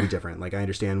be different. Like I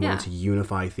understand Yeah. wanting to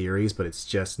unify theories, but it's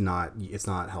just not. It's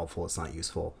not helpful. It's not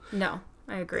useful. No,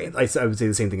 I agree. I would say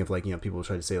the same thing if like people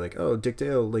try to say like, oh, Dick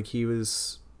Dale, like he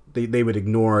was. They would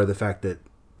ignore the fact that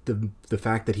the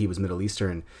fact that he was Middle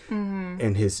Eastern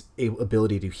and his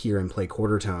ability to hear and play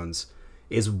quarter tones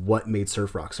is what made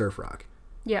surf rock.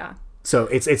 Yeah. So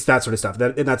it's that sort of stuff.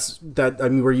 That I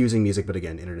mean, we're using music, but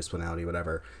again, interdisciplinarity,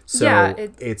 whatever. So Yeah,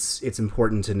 it's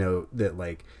important to note that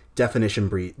like definition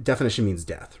means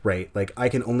death, right? Like I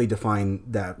can only define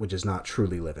that which is not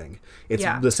truly living. It's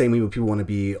Yeah. the same way when people want to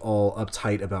be all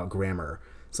uptight about grammar.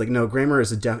 It's like, no, grammar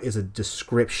is a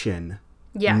description,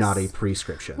 Yes. not a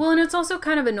prescription. Well, and it's also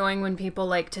kind of annoying when people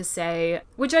like to say,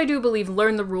 which I do believe,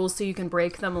 learn the rules so you can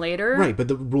break them later. Right, but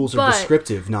the rules are But-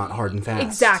 descriptive, not hard and fast.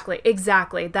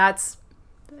 Exactly. That's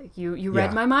you read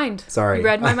Yeah. my mind. Sorry. You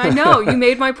read my mind. No, you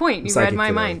made my point. You read Psychic my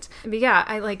today. mind. But yeah,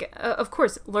 I like, of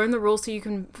course, learn the rules so you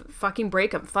can fucking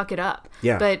break them. Fuck it up.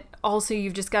 Yeah. But also,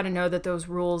 you've just got to know that those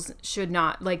rules should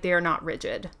not, like, they are not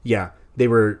rigid. Yeah, they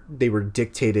were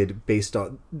dictated based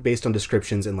on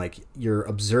descriptions, and like you're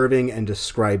observing and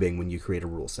describing when you create a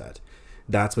rule set.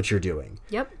 That's what you're doing.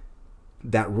 Yep.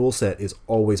 That rule set is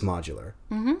always modular.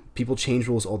 Mm-hmm. People change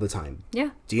rules all the time. Yeah.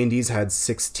 D&D's had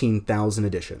 16,000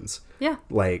 editions. Yeah.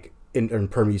 Like in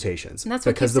permutations. And that's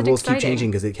what because keeps the it rules keep exciting. changing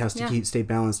because it has to Yeah. stay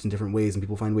balanced in different ways, and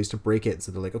people find ways to break it.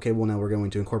 So they're like, okay, well now we're going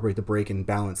to incorporate the break and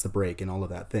balance the break and all of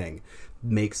that thing.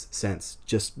 Makes sense.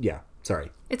 Just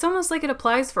sorry. It's almost like it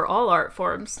applies for all art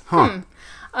forms. Huh.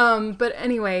 But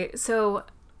anyway, so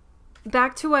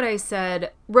back to what I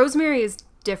said, Rosemary is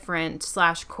different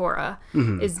 / Cora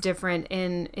is different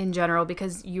in general,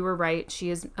 because you were right. She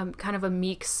is kind of a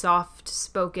meek,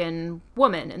 soft-spoken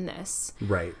woman in this.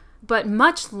 Right. But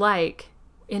much like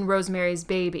in Rosemary's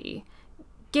Baby,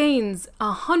 gains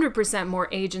 100% more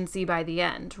agency by the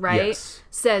end, right? Yes.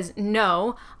 Says,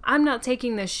 no, I'm not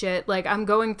taking this shit. Like, I'm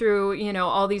going through,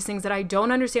 all these things that I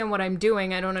don't understand what I'm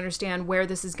doing. I don't understand where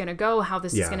this is going to go, how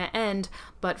this is Yeah. going to end.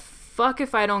 But fuck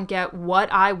if I don't get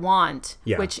what I want,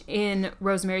 Yeah. which in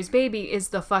Rosemary's Baby is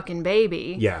the fucking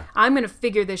baby. Yeah. I'm going to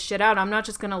figure this shit out. I'm not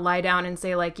just going to lie down and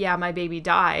say, like, yeah, my baby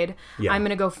died. Yeah. I'm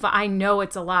going to go, I know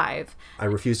it's alive. I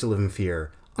refuse to live in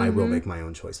fear. I will make my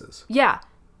own choices. Yeah,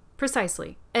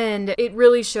 precisely. And it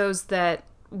really shows that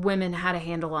women had a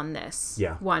handle on this.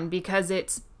 Yeah. One, because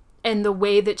and the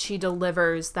way that she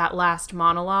delivers that last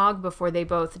monologue before they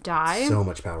both die. So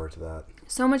much power to that.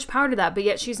 So much power to that, but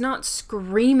yet she's not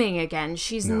screaming again.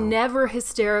 She's No. never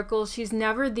hysterical. She's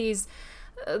never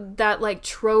that like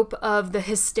trope of the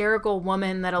hysterical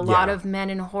woman that a lot Yeah. of men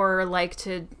in horror like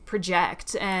to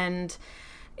project. And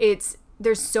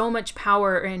there's so much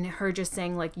power in her just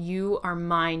saying, like, you are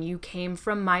mine. You came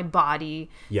from my body.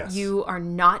 Yes. You are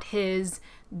not his.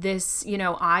 This,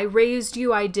 I raised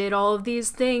you. I did all of these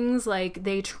things. Like,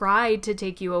 they tried to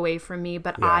take you away from me,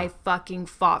 but Yeah. I fucking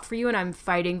fought for you, and I'm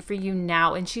fighting for you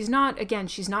now. And she's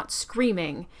not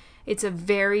screaming. It's a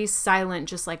very silent,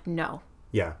 just like, no.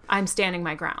 Yeah. I'm standing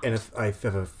my ground. And if I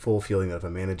have a full feeling that if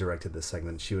Amanda directed this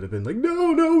segment, she would have been like,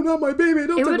 no, not my baby,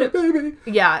 don't take my baby.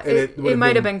 Yeah, it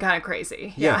might have been kind of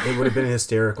crazy. Yeah, it would have been a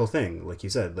hysterical thing, like you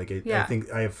said. Like, yeah. I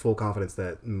think I have full confidence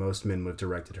that most men would have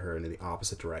directed her in the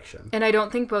opposite direction. And I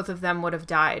don't think both of them would have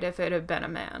died if it had been a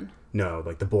man. No,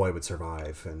 like the boy would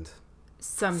survive and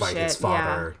some fight shit, his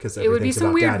father. Because it would be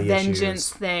some weird vengeance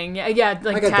thing. Yeah,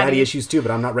 like I got daddy issues too,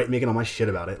 but I'm not making all my shit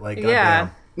about it. Like, yeah.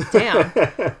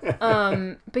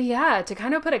 Damn. But yeah, to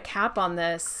kind of put a cap on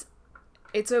this,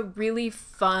 it's a really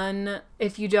fun,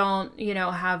 if you don't,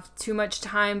 have too much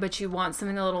time, but you want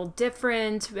something a little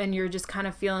different and you're just kind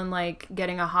of feeling like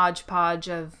getting a hodgepodge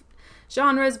of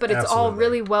genres, but it's all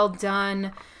really well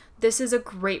done. This is a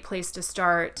great place to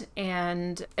start.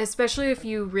 And especially if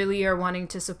you really are wanting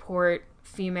to support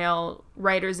female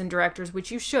writers and directors,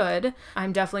 which you should.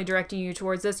 I'm definitely directing you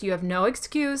towards this. You have no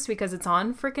excuse because it's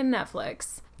on freaking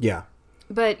Netflix. Yeah.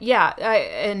 But yeah,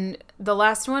 and the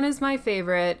last one is my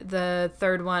favorite. The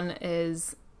third one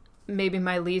is maybe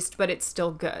my least, but it's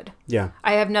still good. Yeah.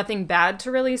 I have nothing bad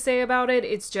to really say about it.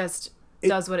 It's just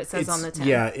does what it says on the tin.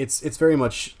 Yeah, it's very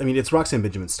much, I mean, it's Roxanne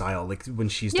Benjamin style. Like when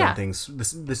she's done things,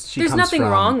 this she There's comes nothing from,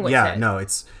 wrong with it. Yeah, no,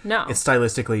 it's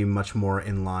stylistically much more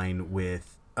in line with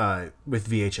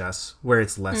VHS, where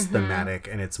it's less thematic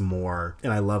and it's more,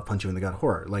 and I love Punch You in the Gut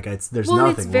horror. Like there's nothing wrong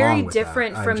with that. It's very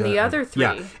different from the other three.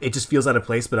 Yeah, it just feels out of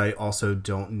place, but I also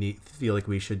don't feel like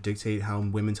we should dictate how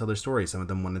women tell their stories. Some of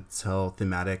them want to tell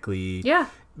thematically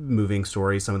moving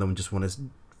stories. Some of them just want to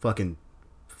fucking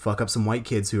fuck up some white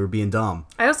kids who are being dumb.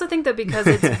 I also think that because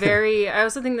it's very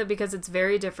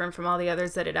different from all the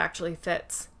others, that it actually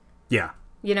fits. Yeah.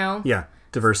 Yeah.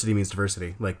 Diversity means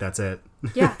diversity. Like, that's it.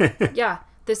 Yeah. Yeah.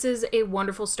 This is a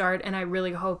wonderful start, and I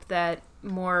really hope that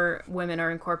more women are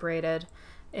incorporated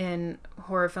in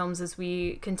horror films as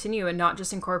we continue, and not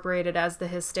just incorporated as the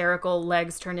hysterical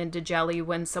legs turn into jelly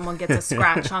when someone gets a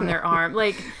scratch on their arm.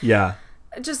 Like, yeah.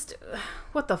 Just,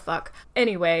 what the fuck?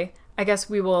 Anyway, I guess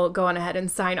we will go on ahead and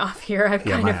sign off here.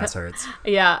 My ass hurts.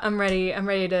 Yeah, I'm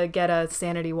ready to get a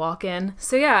sanity walk in.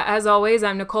 So yeah, as always,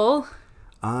 I'm Nicole.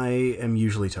 I am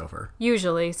usually Topher.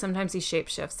 Usually. Sometimes he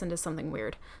shapeshifts into something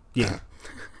weird. Yeah.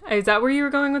 Is that where you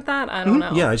were going with that? I don't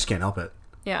know. Yeah, I just can't help it.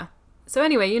 Yeah. So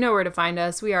anyway, you know where to find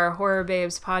us. We are Horror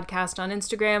Babes Podcast on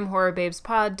Instagram,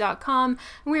 horrorbabespod.com,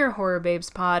 and we are Horror Babes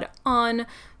Pod on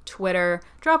Twitter.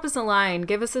 Drop us a line.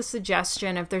 Give us a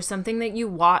suggestion if there's something that you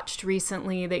watched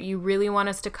recently that you really want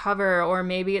us to cover, or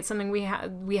maybe it's something we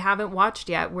haven't watched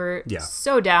yet. We're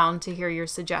so down to hear your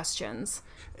suggestions.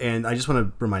 And I just want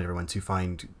to remind everyone to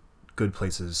find good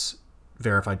places,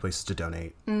 verified places to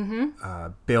donate. Mm-hmm.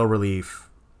 Bail relief.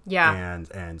 Yeah.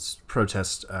 And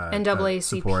protest NAACP.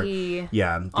 Support.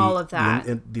 Yeah. All of that.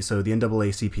 So the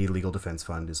NAACP Legal Defense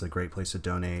Fund is a great place to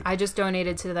donate. I just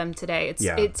donated to them today.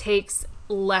 It takes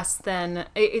less than,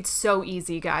 it's so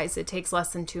easy, guys. It takes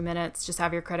less than 2 minutes. Just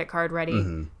have your credit card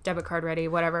ready, debit card ready,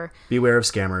 whatever. Beware of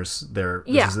scammers.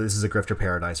 This is a grifter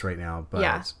paradise right now.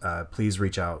 But please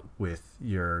reach out with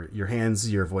your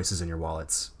hands, your voices, and your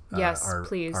wallets. Yes,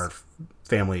 please. Our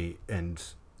family and...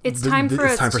 It's time for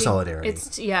solidarity.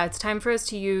 It's time for us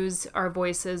to use our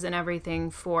voices and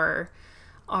everything for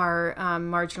our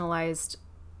marginalized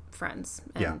friends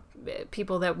and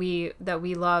people that we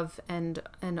love and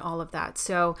all of that.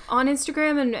 So on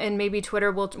Instagram and maybe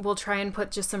Twitter, we'll try and put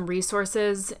just some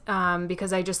resources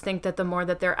because I just think that the more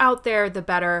that they're out there, the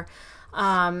better.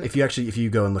 If you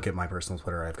go and look at my personal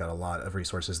Twitter, I've got a lot of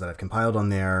resources that I've compiled on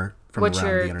there from around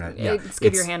the internet.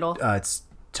 Give your handle. It's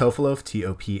Tophaloaf,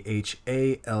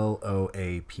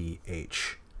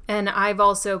 TOPHALOAPH. And I've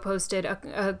also posted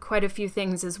quite a few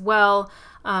things as well.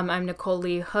 I'm Nicole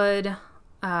Lee Hood,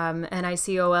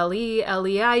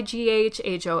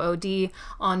 NicoleLeigghHood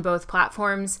on both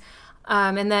platforms.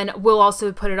 And then we'll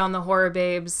also put it on the Horror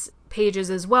Babes pages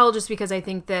as well, just because I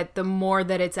think that the more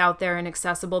that it's out there and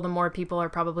accessible, the more people are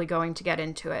probably going to get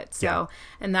into it. So,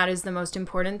 and that is the most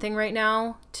important thing right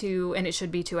now and it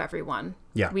should be to everyone.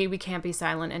 Yeah. We can't be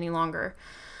silent any longer.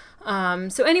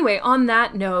 So anyway, on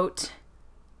that note,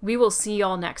 we will see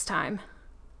y'all next time.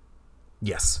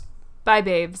 Yes. Bye,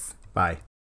 babes. Bye.